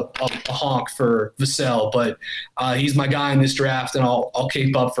I'm a honk for Vassell, but he's my guy in this draft, and I'll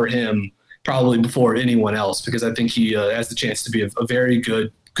cape up for him probably before anyone else, because I think he has the chance to be a very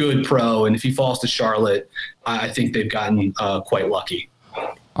good pro. And if he falls to Charlotte, I think they've gotten quite lucky.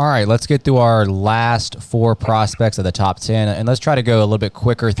 All right, let's get through our last 4 prospects of the top 10, and let's try to go a little bit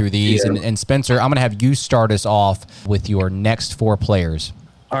quicker through these. Yeah. And Spencer, I'm going to have you start us off with your next 4 players.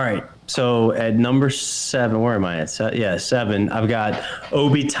 All right. So at number 7, where am I at? 7. I've got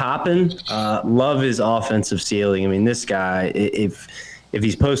Obi Toppin. Love his offensive ceiling. I mean, this guy, if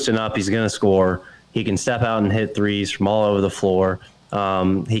he's posting up, he's going to score. He can step out and hit threes from all over the floor.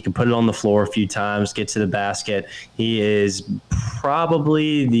 He can put it on the floor a few times, get to the basket. He is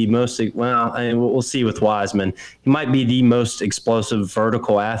probably the most, we'll see with Wiseman. He might be the most explosive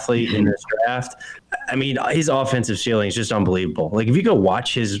vertical athlete in this draft. I mean, his offensive ceiling is just unbelievable. If you go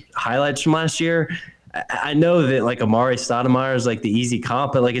watch his highlights from last year, I know that like Amari Stoudemire is like the easy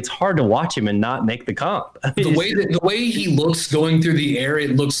comp, but like it's hard to watch him and not make the comp. I mean, the way he looks going through the air,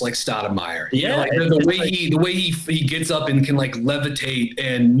 it looks like Stoudemire. Yeah, like the way he gets up and can like levitate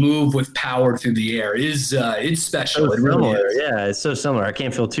and move with power through the air is it's special. So it really similar. is. Yeah, it's so similar. I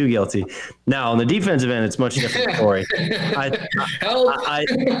can't feel too guilty. Now on the defensive end, it's much different story. Help!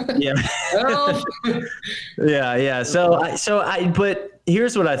 Yeah. Help! Yeah. But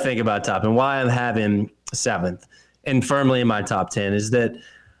here's what I think about Top and why I'm having 7th and firmly in my top 10 is that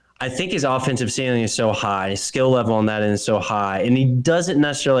I think his offensive ceiling is so high, his skill level on that end is so high, and he doesn't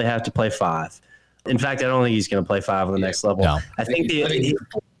necessarily have to play 5. In fact, I don't think he's going to play 5 on the next level. No. I think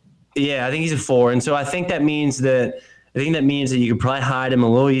he's a 4, and so I think that means that you could probably hide him a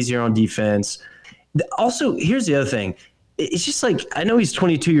little easier on defense. Also, here's the other thing. It's just like, I know he's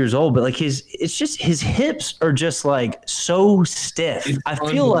 22 years old, but like his hips are just like so stiff. I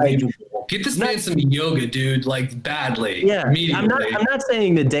feel like get this man some yoga, dude, like badly. Yeah. I'm not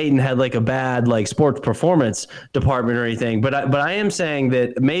saying that Dayton had like a bad like sports performance department or anything, but I am saying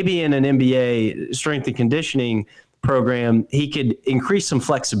that maybe in an NBA strength and conditioning program, he could increase some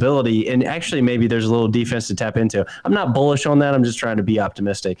flexibility, and actually maybe there's a little defense to tap into. I'm not bullish on that. I'm just trying to be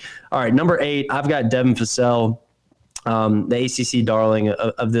optimistic. All right, number 8, I've got Devin Vassell. The ACC darling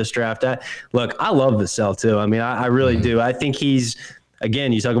of this draft. I love Vassell too. I mean, I really do. I think he's,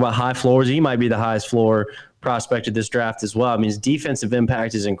 again, you talk about high floors. He might be the highest floor prospect of this draft as well. I mean, his defensive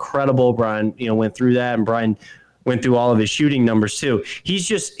impact is incredible. Brian, went through that, and Brian went through all of his shooting numbers too.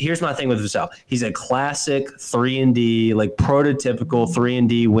 Here's my thing with Vassell. He's a classic 3-and-D, like prototypical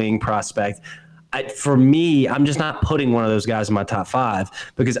 3-and-D wing prospect. For me, I'm just not putting one of those guys in my top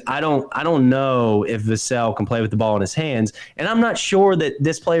 5 because I don't know if Vassell can play with the ball in his hands, and I'm not sure that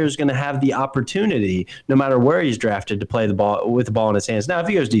this player is going to have the opportunity, no matter where he's drafted, to play the ball with the ball in his hands. Now, if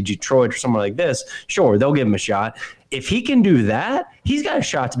he goes to Detroit or somewhere like this, sure, they'll give him a shot. If he can do that, he's got a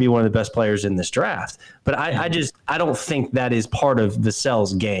shot to be one of the best players in this draft. But I don't think that is part of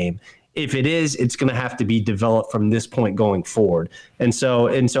Vassell's game. If it is, it's going to have to be developed from this point going forward. And so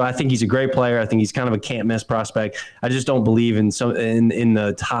I think he's a great player. I think he's kind of a can't miss prospect. I just don't believe in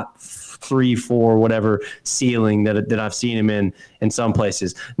the top 3, 4, whatever ceiling that I've seen him in some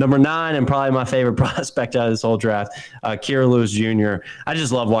places. Number 9, and probably my favorite prospect out of this whole draft, Kira Lewis Jr. I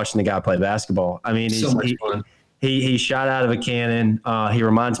just love watching the guy play basketball. I mean, so much fun. He shot out of a cannon. He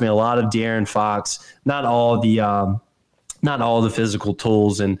reminds me a lot of De'Aaron Fox. Not all the physical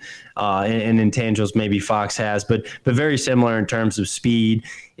tools and intangibles maybe Fox has, but very similar in terms of speed.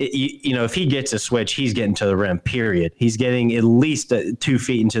 If he gets a switch, he's getting to the rim, period. He's getting at least 2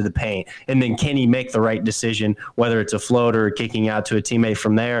 feet into the paint. And then can he make the right decision, whether it's a floater or kicking out to a teammate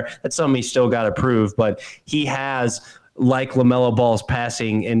from there? That's something he's still got to prove, but he has, like LaMelo Ball's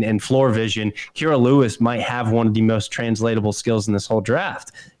passing and floor vision, Kira Lewis might have one of the most translatable skills in this whole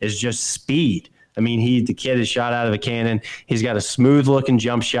draft, is just speed. I mean, the kid is shot out of a cannon. He's got a smooth looking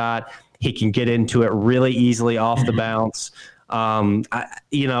jump shot. He can get into it really easily off the bounce.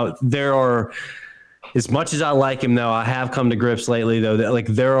 There are, as much as I like him though, I have come to grips lately though,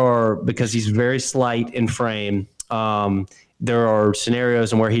 that because he's very slight in frame, there are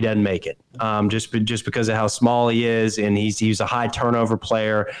scenarios in where he doesn't make it, just because of how small he is, and he's a high turnover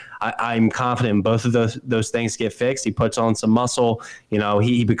player. I'm confident in both of those things get fixed. He puts on some muscle.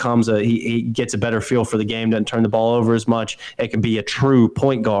 He becomes he gets a better feel for the game. Doesn't turn the ball over as much. It can be a true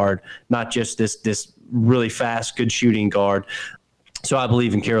point guard, not just this really fast, good shooting guard. So I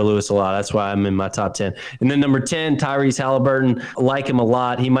believe in Kira Lewis a lot. That's why I'm in my top 10. And then number 10, Tyrese Halliburton. I like him a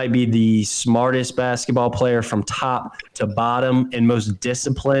lot. He might be the smartest basketball player from top to bottom and most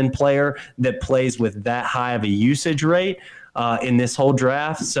disciplined player that plays with that high of a usage rate in this whole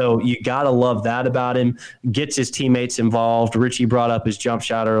draft. So you got to love that about him. Gets his teammates involved. Richie brought up his jump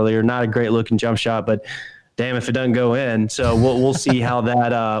shot earlier. Not a great looking jump shot, but damn if it doesn't go in. So we'll see how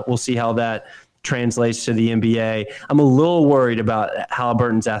that translates to the NBA. I'm a little worried about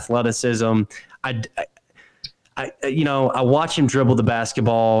Halliburton's athleticism. I watch him dribble the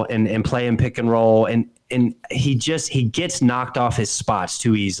basketball and play in pick and roll, and he gets knocked off his spots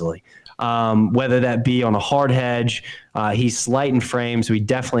too easily. Whether that be on a hard hedge, he's slight in frame, so he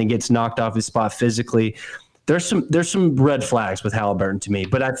definitely gets knocked off his spot physically. There's some red flags with Halliburton to me,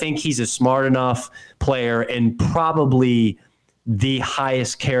 but I think he's a smart enough player and probably the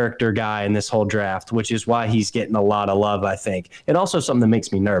highest character guy in this whole draft, which is why he's getting a lot of love, I think. And also something that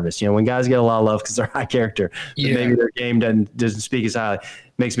makes me nervous. When guys get a lot of love because they're high character, but maybe their game doesn't speak as highly,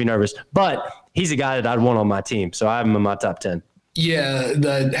 makes me nervous. But he's a guy that I'd want on my team, so I have him in my top 10. Yeah,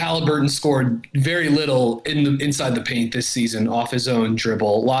 the Halliburton scored very little inside the paint this season off his own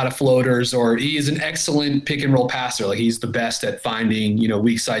dribble. A lot of floaters, or he is an excellent pick and roll passer. Like, he's the best at finding,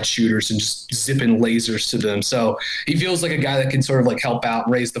 weak side shooters and just zipping lasers to them. So he feels like a guy that can sort of like help out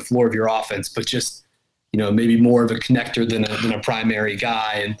and raise the floor of your offense, but just, maybe more of a connector than a primary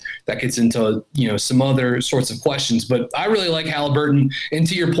guy. And that gets into, some other sorts of questions. But I really like Halliburton. And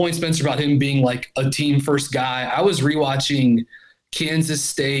to your point, Spencer, about him being like a team first guy, I was rewatching Kansas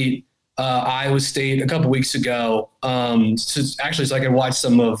State, Iowa State a couple weeks ago. So I could watch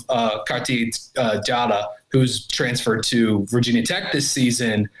some of Kartik Jada, who's transferred to Virginia Tech this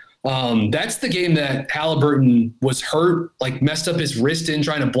season. That's the game that Halliburton was hurt, like messed up his wrist in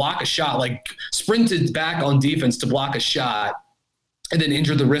trying to block a shot, like sprinted back on defense to block a shot, and then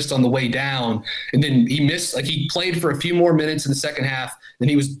injured the wrist on the way down. And then he missed, like he played for a few more minutes in the second half, then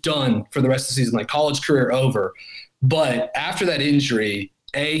he was done for the rest of the season, like college career over. But after that injury,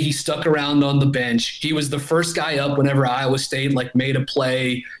 he stuck around on the bench. He was the first guy up whenever Iowa State made a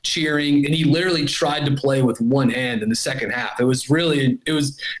play, cheering, and he literally tried to play with one hand in the second half. It was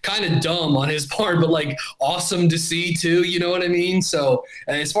kind of dumb on his part, but awesome to see too. You know what I mean? So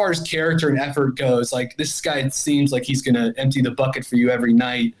as far as character and effort goes, this guy seems like he's going to empty the bucket for you every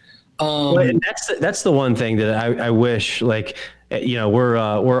night. And that's the one thing that I wish, we're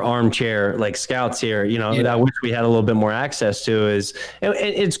armchair scouts here, that I wish we had a little bit more access to is, and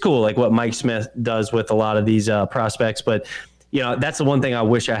it's cool, what Mike Smith does with a lot of these prospects. But, that's the one thing I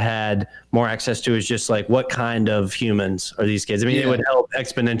wish I had more access to is just what kind of humans are these kids? I mean, it would help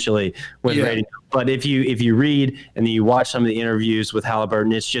exponentially with rating. But if you read and then you watch some of the interviews with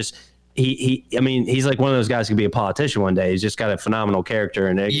Halliburton, it's just, he's like one of those guys who could be a politician one day. He's just got a phenomenal character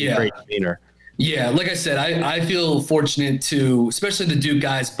and a great demeanor. Yeah, like I said, I feel fortunate to, especially the Duke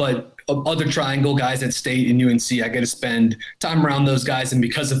guys, but other triangle guys at State and UNC, I get to spend time around those guys, and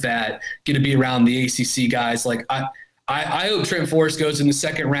because of that, get to be around the ACC guys. I hope Trent Forrest goes in the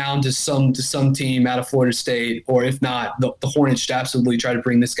second round to some team out of Florida State, or if not, the Hornets should absolutely try to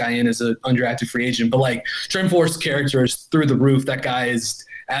bring this guy in as an undrafted free agent. But Trent Forrest's character is through the roof. That guy is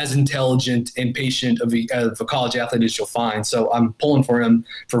as intelligent and patient of a college athlete as you'll find. So I'm pulling for him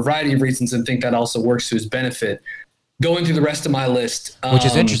for a variety of reasons and think that also works to his benefit. Going through the rest of my list. Which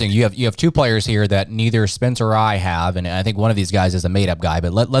is interesting. You have two players here that neither Spencer or I have, and I think one of these guys is a made-up guy,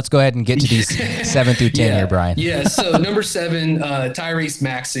 but let's go ahead and get to these 7 through 10 here, Brian. Yeah, so number 7, Tyrese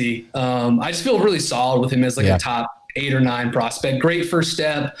Maxey. I just feel really solid with him as a top 8 or 9 prospect. Great first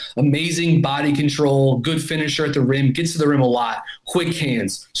step, amazing body control, good finisher at the rim, gets to the rim a lot, quick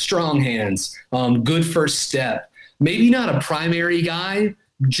hands, strong hands, good first step. Maybe not a primary guy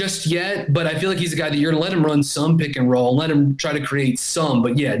just yet, but I feel like he's a guy that you're going to let him run some pick and roll, let him try to create some,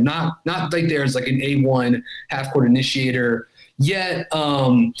 but not right there as an A1 half-court initiator yet. But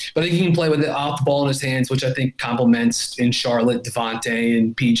I think he can play with it off the ball in his hands, which I think complements in Charlotte, Devontae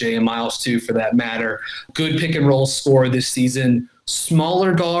and PJ and Miles too, for that matter. Good pick and roll scorer this season.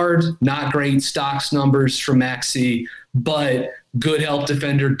 Smaller guard, not great stocks numbers for Maxey, but good help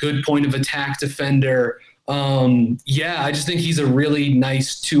defender, good point of attack defender. I just think he's a really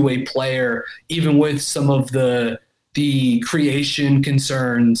nice two-way player, even with some of the creation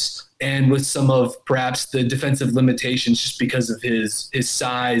concerns and with some of perhaps the defensive limitations just because of his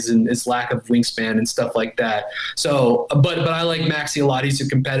size and his lack of wingspan and stuff like that. So, but I like Maxey a lot. He's a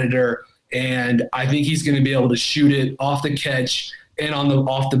competitor, and I think he's going to be able to shoot it off the catch and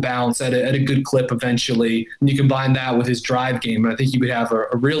off the bounce at a good clip eventually. And you combine that with his drive game, and I think you would have a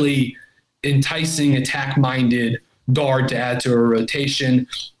really enticing, attack-minded guard to add to a rotation.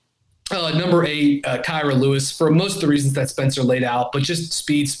 Number 8, Kyra Lewis, for most of the reasons that Spencer laid out, but just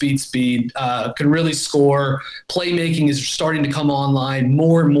speed, can really score. Playmaking is starting to come online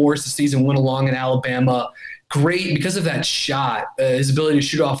more and more as the season went along in Alabama. Great because of that shot, his ability to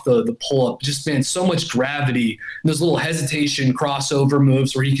shoot off the pull-up, just, man, so much gravity. And those little hesitation crossover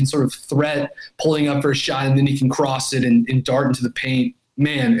moves where he can sort of threat pulling up for a shot and then he can cross it and dart into the paint.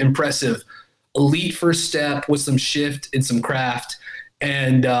 Man, impressive. Elite first step with some shift and some craft.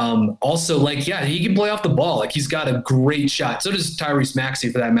 And also, he can play off the ball. He's got a great shot. So does Tyrese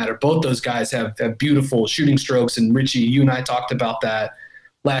Maxey, for that matter. Both those guys have beautiful shooting strokes. And Richie, you and I talked about that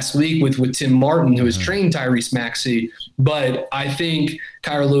last week with Tim Martin, who has trained Tyrese Maxey. But I think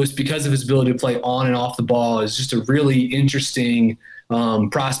Kyra Lewis, because of his ability to play on and off the ball, is just a really interesting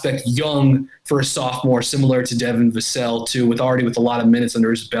prospect, young for a sophomore, similar to Devin Vassell too, with a lot of minutes under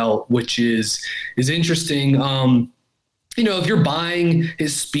his belt, which is interesting. if you're buying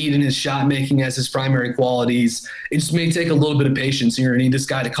his speed and his shot making as his primary qualities, it just may take a little bit of patience. You're going to need this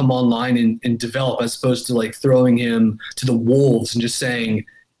guy to come online and develop, as opposed to like throwing him to the wolves and just saying,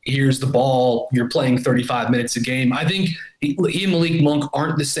 here's the ball, you're playing 35 minutes a game. I think he and Malik Monk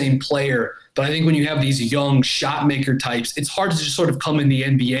aren't the same player, but I think when you have these young shot maker types, it's hard to just sort of come in the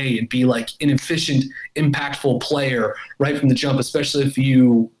NBA and be like an efficient, impactful player right from the jump, especially if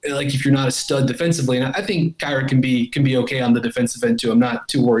you're not a stud defensively. And I think Kyra can be okay on the defensive end too. I'm not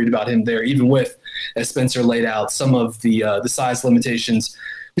too worried about him there, even with, as Spencer laid out, some of the size limitations.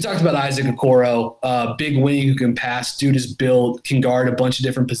 We talked about Isaac Okoro, big wing who can pass. Dude is built, can guard a bunch of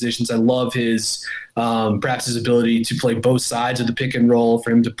different positions. I love his perhaps his ability to play both sides of the pick and roll,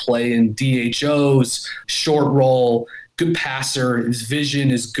 for him to play in DHOs, short roll, good passer. His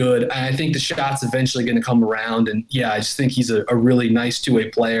vision is good. And I think the shot's eventually going to come around. And yeah, I just think he's a really nice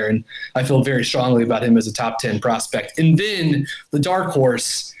two-way player. And I feel very strongly about him as a top 10 prospect. And then the dark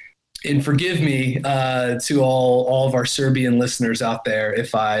horse, and forgive me to all of our Serbian listeners out there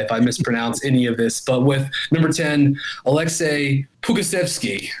if I mispronounce any of this, but with number 10, Aleksej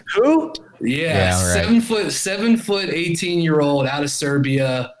Pukasevski. Who? Yeah, right. 7 foot, 18-year-old out of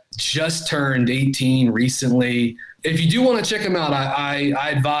Serbia, just turned 18 recently. If you do want to check him out, I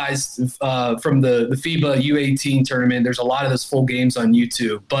advised from the FIBA U18 tournament. There's a lot of those full games on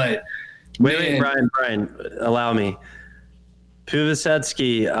YouTube. But wait, Brian, allow me.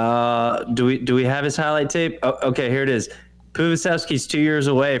 Pukasevski, do we have his highlight tape? Oh, okay, here it is. Pukasevski's 2 years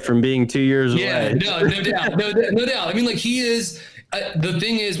away from being 2 years away. Yeah, no doubt. I mean, like, he is. The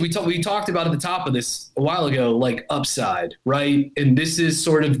thing is, we talked about at the top of this a while ago, like upside, right? And this is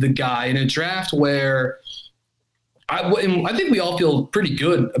sort of the guy in a draft where I think we all feel pretty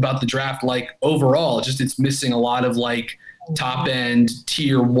good about the draft, like overall. Just it's missing a lot of like top end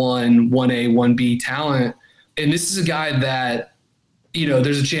tier 1, 1A, 1B talent. And this is a guy that,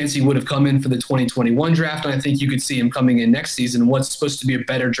 there's a chance he would have come in for the 2021 draft. And I think you could see him coming in next season. What's supposed to be a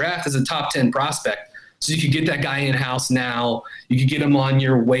better draft as a top 10 prospect. So you could get that guy in-house now. You could get him on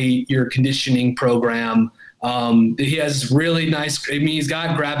your weight, your conditioning program. He has really nice, he's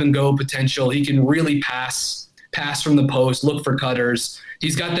got grab and go potential. He can really pass from the post, look for cutters.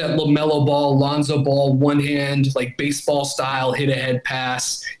 He's got that LaMelo Ball, Lonzo Ball, one hand, like baseball style, hit ahead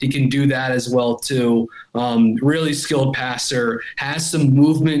pass. He can do that as well too. Really skilled passer, has some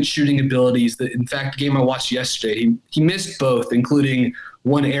movement shooting abilities. In fact, the game I watched yesterday, he missed both, including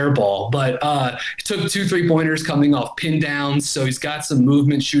one air ball, but he took 2 3-pointers coming off pin downs. So he's got some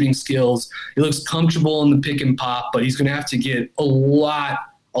movement shooting skills. He looks comfortable in the pick and pop, but he's going to have to get a lot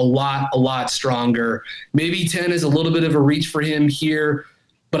stronger. Maybe 10 is a little bit of a reach for him here,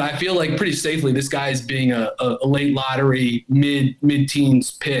 but I feel like pretty safely this guy is being a late lottery,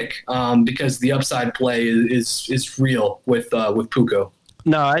 mid-teens pick because the upside play is real with Puko.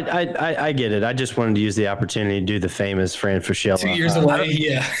 No, I get it. I just wanted to use the opportunity to do the famous Fran Fraschilla. 2 years away,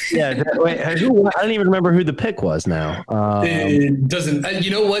 yeah. Yeah, wait, I don't even remember who the pick was now. It doesn't. You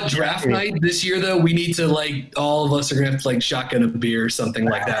know what? Draft night this year, though, we need to, like, all of us are going to have to, like, shotgun a beer or something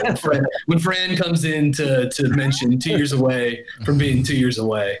like that. When Fran comes in to mention 2 years away from being 2 years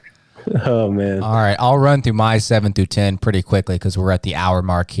away. Oh, man. All right. I'll run through my 7 through 10 pretty quickly because we're at the hour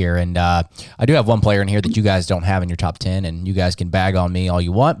mark here. And I do have one player in here that you guys don't have in your top 10, and you guys can bag on me all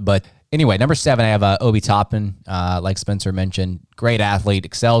you want. But anyway, number 7, I have Obi Toppin. Like Spencer mentioned, great athlete,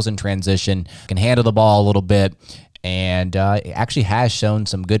 excels in transition, can handle the ball a little bit, and actually has shown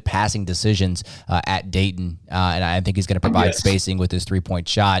some good passing decisions at Dayton, and I think he's going to provide spacing with his three-point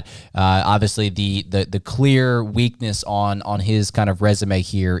shot. Obviously, the clear weakness on his kind of resume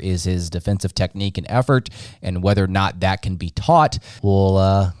here is his defensive technique and effort, and whether or not that can be taught,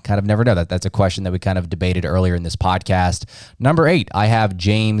 we'll kind of never know. That's a question that we kind of debated earlier in this podcast. Number 8, I have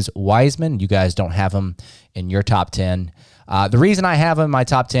James Wiseman. You guys don't have him in your top 10. The reason I have him in my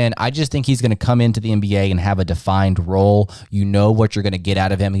top 10, I just think he's going to come into the NBA and have a defined role. You know what you're going to get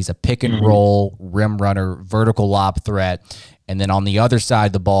out of him. He's a pick and roll, rim runner, vertical lob threat. And then on the other side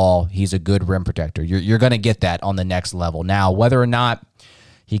of the ball, he's a good rim protector. You're going to get that on the next level. Now, whether or not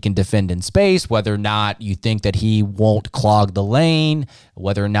he can defend in space, whether or not you think that he won't clog the lane,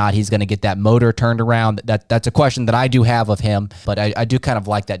 whether or not he's going to get that motor turned around, that's a question that I do have of him. But I do kind of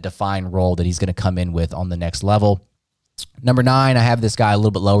like that defined role that he's going to come in with on the next level. Number 9, I have this guy a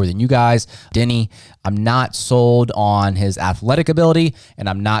little bit lower than you guys, Denny. I'm not sold on his athletic ability, and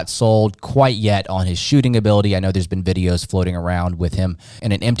I'm not sold quite yet on his shooting ability. I know there's been videos floating around with him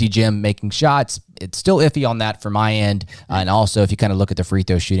in an empty gym making shots. It's still iffy on that from my end. And also, if you kind of look at the free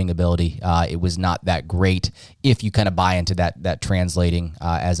throw shooting ability, it was not that great if you kind of buy into that translating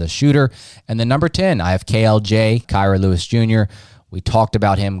as a shooter. And then number 10, I have KLJ, Kira Lewis Jr., We talked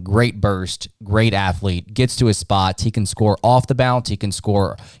about him. Great burst, great athlete, gets to his spots. He can score off the bounce. He can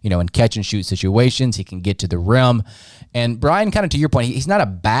score, in catch and shoot situations. He can get to the rim. And Brian, kind of to your point, he's not a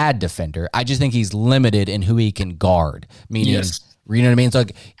bad defender. I just think he's limited in who he can guard. Meaning, yes. You know what I mean? It's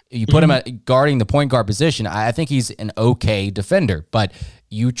like you put him at guarding the point guard position. I think he's an okay defender, but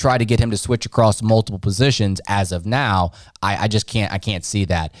you try to get him to switch across multiple positions as of now. I just can't. I can't see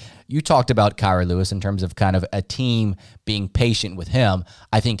that. You talked about Kira Lewis in terms of kind of a team being patient with him.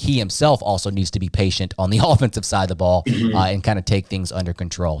 I think he himself also needs to be patient on the offensive side of the ball and kind of take things under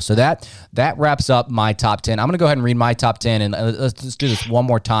control. So that wraps up my top 10. I'm going to go ahead and read my top 10, and let's do this one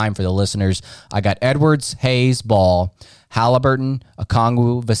more time for the listeners. I got Edwards, Hayes, Ball, Halliburton,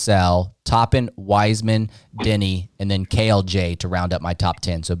 Okongwu, Vassell, Toppin, Wiseman, Denny, and then KLJ to round up my top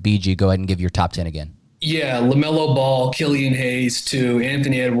 10. So BG, go ahead and give your top 10 again. Yeah, LaMelo Ball, Killian Hayes 2,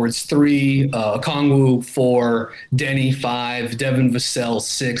 Anthony Edwards 3, Okongwu 4, Denny 5, Devin Vassell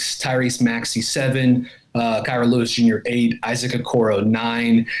 6, Tyrese Maxey 7, Kira Lewis Jr. 8, Isaac Okoro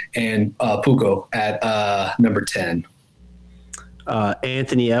 9, and Puko at number 10.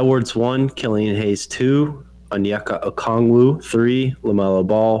 Anthony Edwards 1, Killian Hayes 2, Onyeka Okongwu 3, LaMelo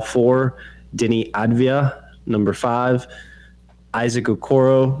Ball 4, Denny Advia number 5, Isaac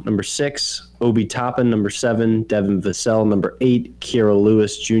Okoro number 6, Obi Toppin number 7, Devin Vassell number 8, Kira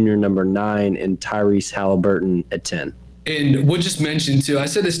Lewis Jr. number 9, and Tyrese Halliburton at 10. And we'll just mention too, I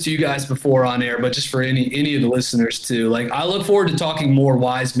said this to you guys before on air, but just for any of the listeners too, I look forward to talking more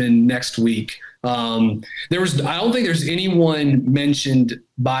Wiseman next week. I don't think there's anyone mentioned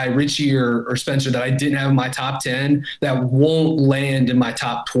by Richie or Spencer that I didn't have in my top 10 that won't land in my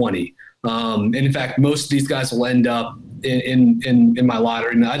top 20. And in fact, most of these guys will end up in my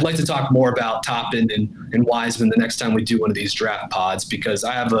lottery. And I'd like to talk more about Toppin and Wiseman the next time we do one of these draft pods, because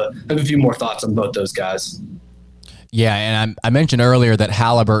I have a few more thoughts on both those guys. Yeah, and I mentioned earlier that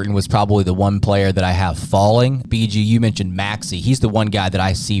Halliburton was probably the one player that I have falling. BG, you mentioned Maxey. He's the one guy that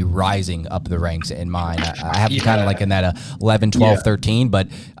I see rising up the ranks in mine. I have him kind of like in that 11, 12, 13, but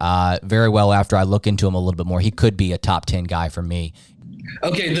very well after I look into him a little bit more, he could be a top 10 guy for me.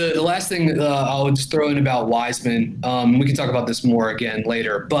 Okay, the last thing I'll just throw in about Wiseman, we can talk about this more again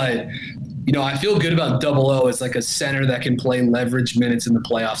later, but I feel good about Double O as like a center that can play leverage minutes in the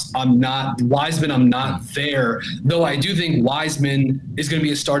playoffs. I'm not there, though I do think Wiseman is going to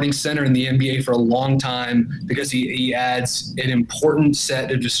be a starting center in the NBA for a long time because he adds an important set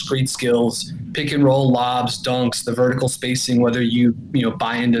of discrete skills, pick and roll, lobs, dunks, the vertical spacing, whether you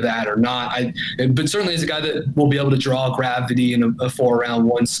buy into that or not. But certainly is a guy that will be able to draw gravity in a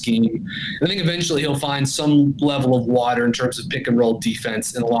 4-round-1 scheme. I think eventually he'll find some level of water in terms of pick and roll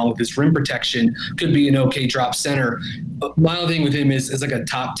defense, and along with his rim protection, could be an okay drop center. But my only thing with him is like a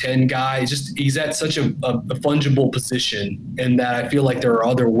top 10 guy. He's at such a fungible position, and that I feel like there are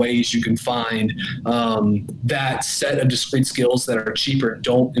other ways you can find that set of discrete skills that are cheaper and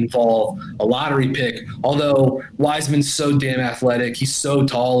don't involve a lottery pick. Although Wiseman's so damn athletic, he's so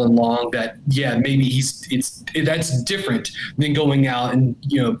tall and long that maybe that's different than going out and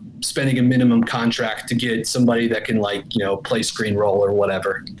spending a minimum contract to get somebody that can play screen roll or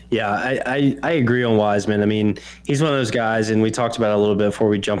whatever. Yeah, I agree on Wiseman. I mean, he's one of those guys, and we talked about it a little bit before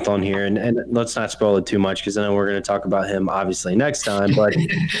we jumped on here, and let's not spoil it too much because I know we're going to talk about him obviously next time. But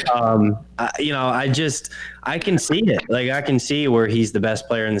I can see it. I can see where he's the best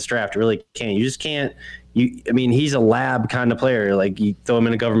player in this draft. I really can. You just can't. He's a lab kind of player. You throw him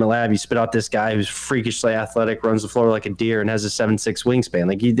in a government lab, you spit out this guy who's freakishly athletic, runs the floor like a deer, and has a 7'6"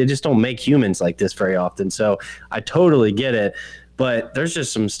 wingspan. They just don't make humans like this very often. So I totally get it. But there's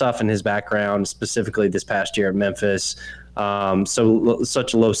just some stuff in his background, specifically this past year at Memphis. Such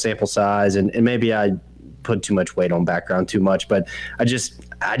a low sample size, and maybe I put too much weight on background too much, but I just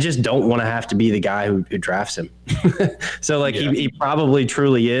don't want to have to be the guy who drafts him. So he probably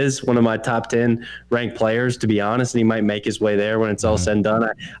truly is one of my top 10 ranked players, to be honest, and he might make his way there when it's all said and done.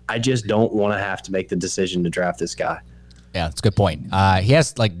 I just don't want to have to make the decision to draft this guy. Yeah, that's a good point. He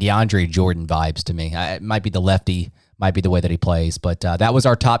has DeAndre Jordan vibes to me. It might be the lefty might be the way that he plays. But that was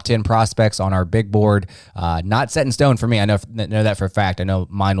our top 10 prospects on our big board. Not set in stone for me. I know that for a fact. I know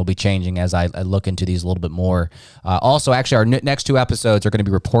mine will be changing as I look into these a little bit more. Also, actually, our next 2 episodes are going to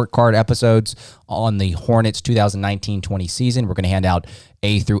be report card episodes on the Hornets 2019-20 season. We're going to hand out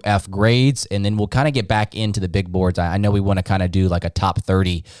A through F grades, and then we'll kind of get back into the big boards. I know we want to kind of do like a top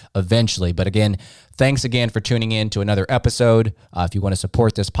 30 eventually. But again, thanks again for tuning in to another episode. If you want to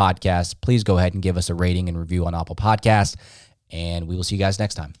support this podcast, please go ahead and give us a rating and review on Apple Podcasts, and we will see you guys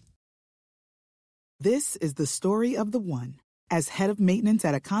next time. This is the story of the one. As head of maintenance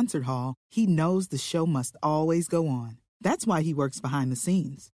at a concert hall, he knows the show must always go on. That's why he works behind the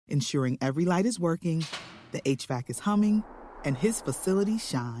scenes, ensuring every light is working, the HVAC is humming, and his facility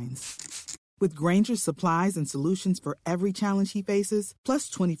shines. With Grainger's supplies and solutions for every challenge he faces, plus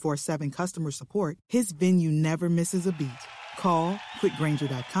 24/7 customer support, his venue never misses a beat. Call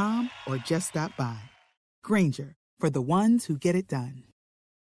quickgrainger.com or just stop by. Grainger, for the ones who get it done.